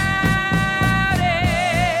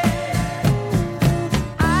it.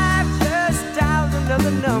 I've just dialed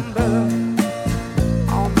another number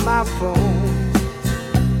on my phone.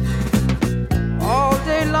 All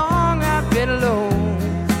day long I've been alone,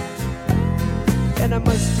 and I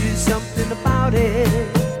must do something about it.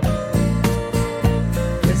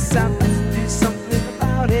 Yes, I must do something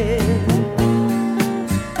about it.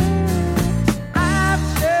 I've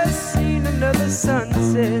just seen another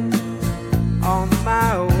sunset on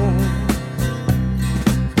my own.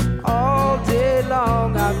 All day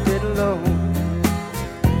long I've been alone,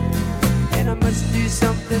 and I must do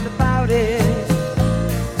something about it.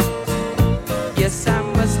 Yes, I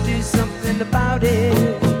must do something about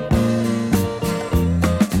it.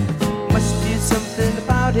 Must do something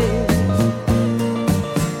about it.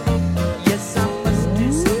 Yes, I must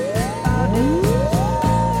do something about it.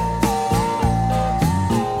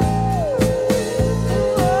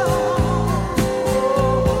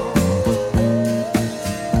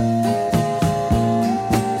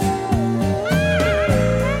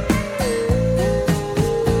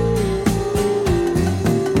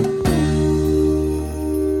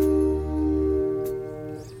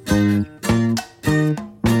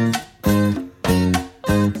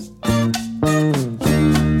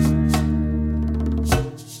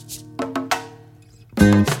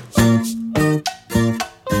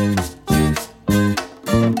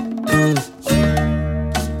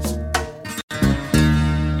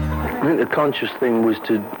 I think the conscious thing was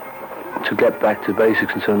to get back to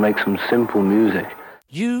basics and sort of make some simple music.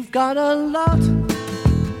 You've got a lot,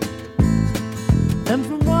 and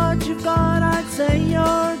from what you've got, I'd say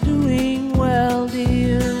you're doing well,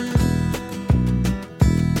 dear.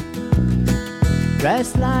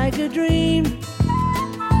 Dressed like a dream,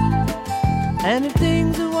 and if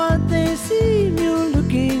things are what they seem, you're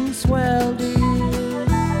looking swell, dear.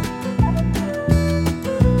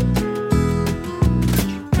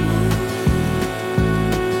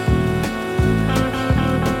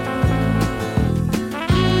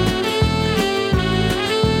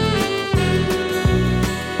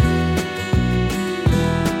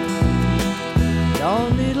 Your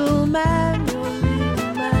little man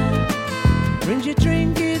brings you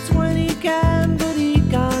trinkets when he can, but he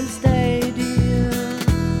can't stay, dear.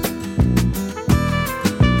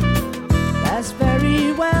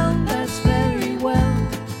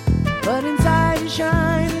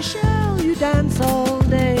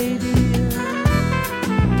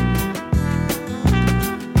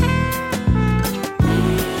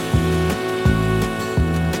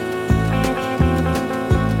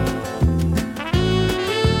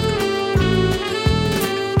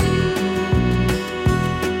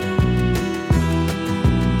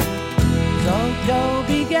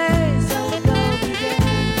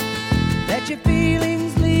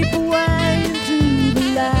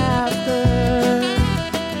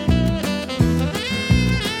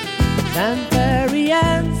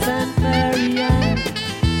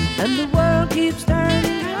 keeps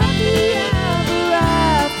turning happy ever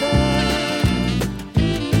after.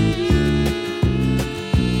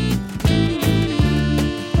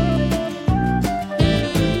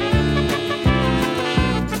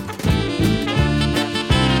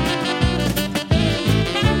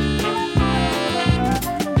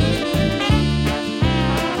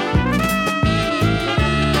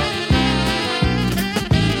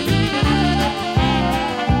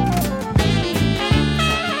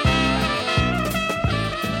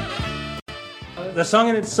 The song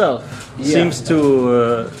in itself seems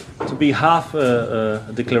to be half a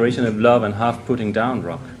declaration of love and half putting down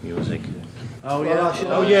rock music. Oh yeah.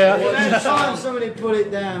 Oh yeah. Next time somebody put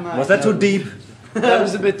it down, mate. Was that too deep? That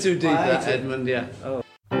was a bit too deep, that, Edmund, yeah. Oh.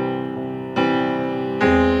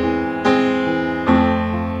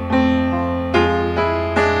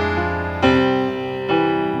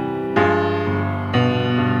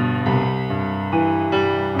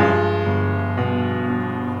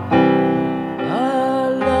 A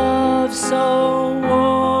love so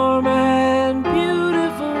warm and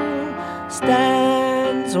beautiful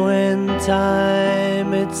stands when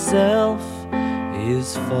time itself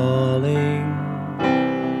is falling.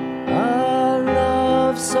 A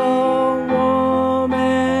love so warm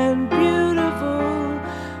and beautiful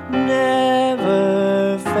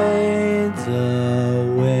never fades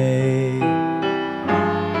away.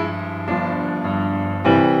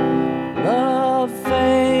 Love,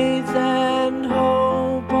 faith, and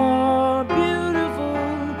hope are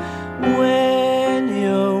beautiful when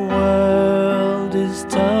your world is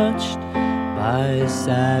touched by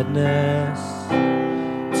sadness.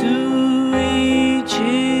 To each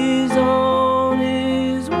his own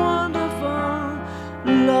is wonderful.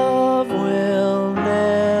 Love will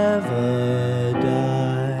never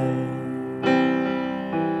die.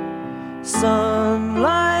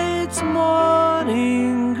 Sunlight's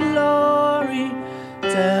morning glory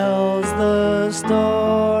tells the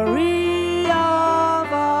story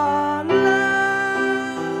of our love.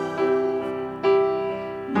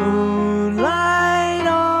 Moonlight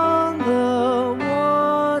on the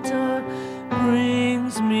water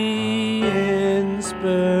brings me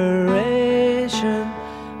inspiration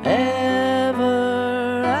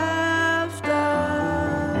ever after.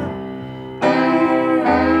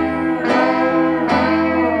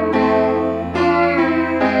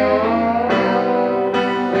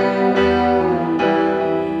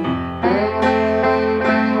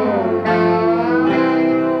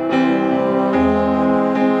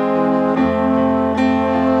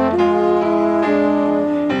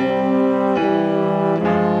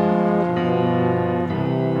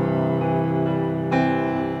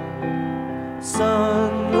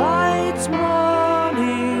 Sunlight's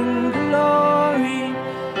morning glory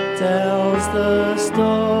tells the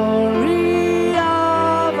story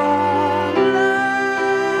of our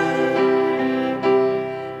love.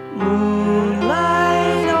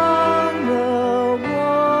 Moonlight on the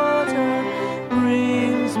water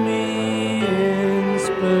brings me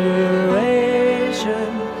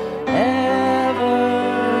inspiration ever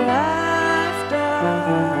after.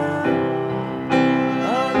 A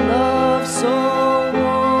love so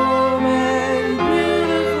warm and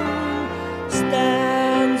beautiful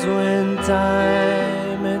stands when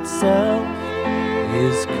time itself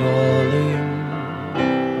is calling.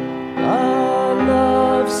 A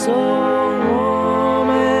love so warm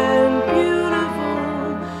and beautiful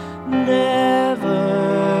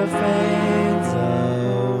never fades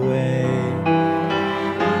away.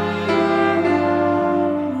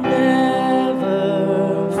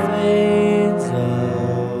 Never fades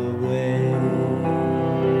away.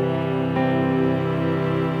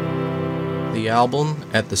 The album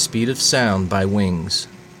At the Speed of Sound by Wings.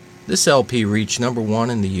 This LP reached number 1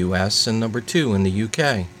 in the US and number 2 in the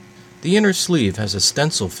UK. The inner sleeve has a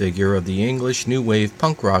stencil figure of the English new wave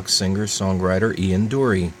punk rock singer-songwriter Ian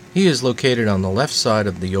Dury. He is located on the left side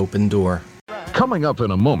of the open door. Coming up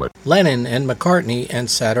in a moment. Lennon and McCartney and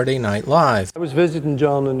Saturday Night Live. I was visiting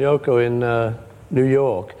John and Yoko in New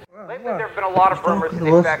York. Lately, there have been a lot of rumors to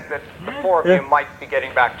the effect that the four of you might be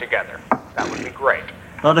getting back together. That would be great.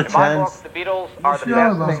 Not a In my book, chance. the Beatles are the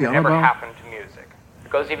best thing that ever happened to music.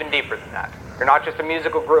 It goes even deeper than that. You're not just a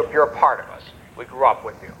musical group, you're a part of us. We grew up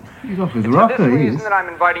with you. He's off with It's for rocker, this he reason is. that I'm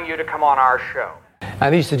inviting you to come on our show.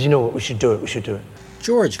 And he said, you know what, we should do it, we should do it.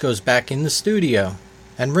 George goes back in the studio,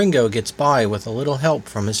 and Ringo gets by with a little help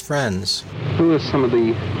from his friends. Who are some of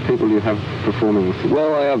the people you have performing with you?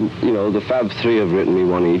 Well, I have, the Fab Three have written me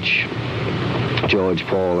one each. George,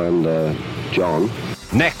 Paul, and John.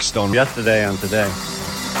 Next on Yesterday and Today.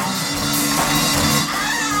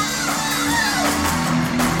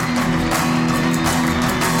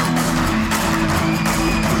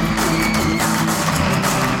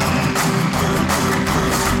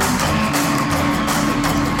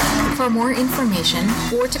 information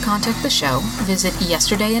or to contact the show, visit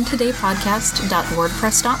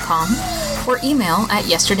yesterdayandtodaypodcast.wordpress.com or email at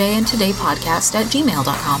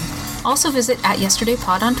yesterdayandtodaypodcast@gmail.com. Also visit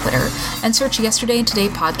 @YesterdayPod on Twitter and search Yesterday and Today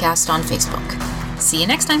Podcast on Facebook. See you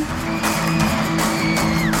next time.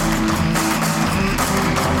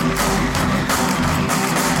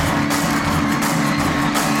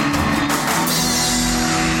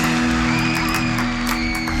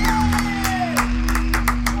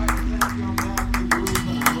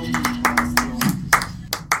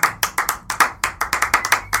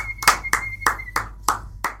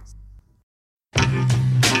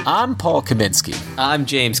 I'm Paul Kaminsky. I'm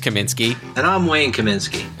James Kaminsky. And I'm Wayne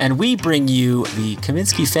Kaminsky. And we bring you the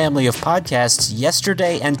Kaminsky family of podcasts,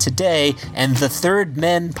 Yesterday and Today, and the Third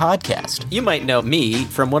Men podcast. You might know me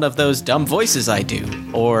from one of those dumb voices I do,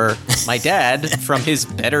 or my dad from his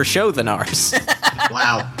better show than ours.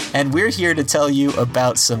 Wow. And we're here to tell you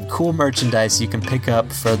about some cool merchandise you can pick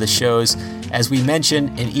up for the shows. As we mention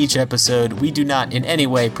in each episode, we do not in any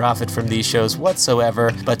way profit from these shows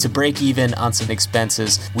whatsoever, but to break even on some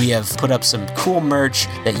expenses, we have put up some cool merch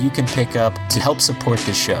that you can pick up to help support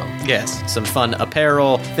the show. Yes, some fun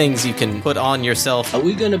apparel, things you can put on yourself. Are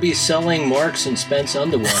we going to be selling Marks and Spence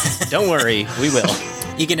underwear? Don't worry, we will.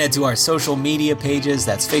 You can head to our social media pages.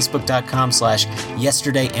 That's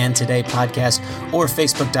facebook.com/Yesterday and Today Podcast or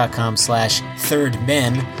facebook.com/Third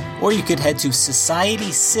Men. Or you could head to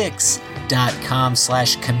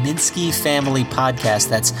society6.com/Kaminsky Family Podcast.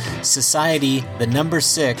 That's society, the number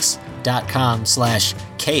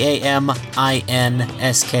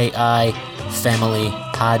 6.com/KAMINSKI Family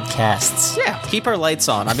Podcasts. Yeah, keep our lights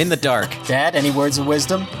on. I'm in the dark. Dad, any words of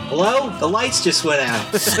wisdom? Hello? The lights just went out.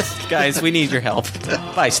 Guys, we need your help.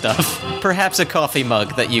 Buy stuff. Perhaps a coffee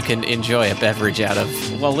mug that you can enjoy a beverage out of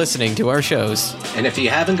while listening to our shows. And if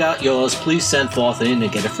you haven't got yours, please send forth in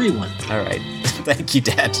and get a free one. All right. Thank you,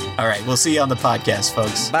 Dad. All right, we'll see you on the podcast,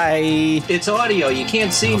 folks. Bye. It's audio. You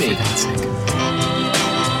can't see me. For God's sake.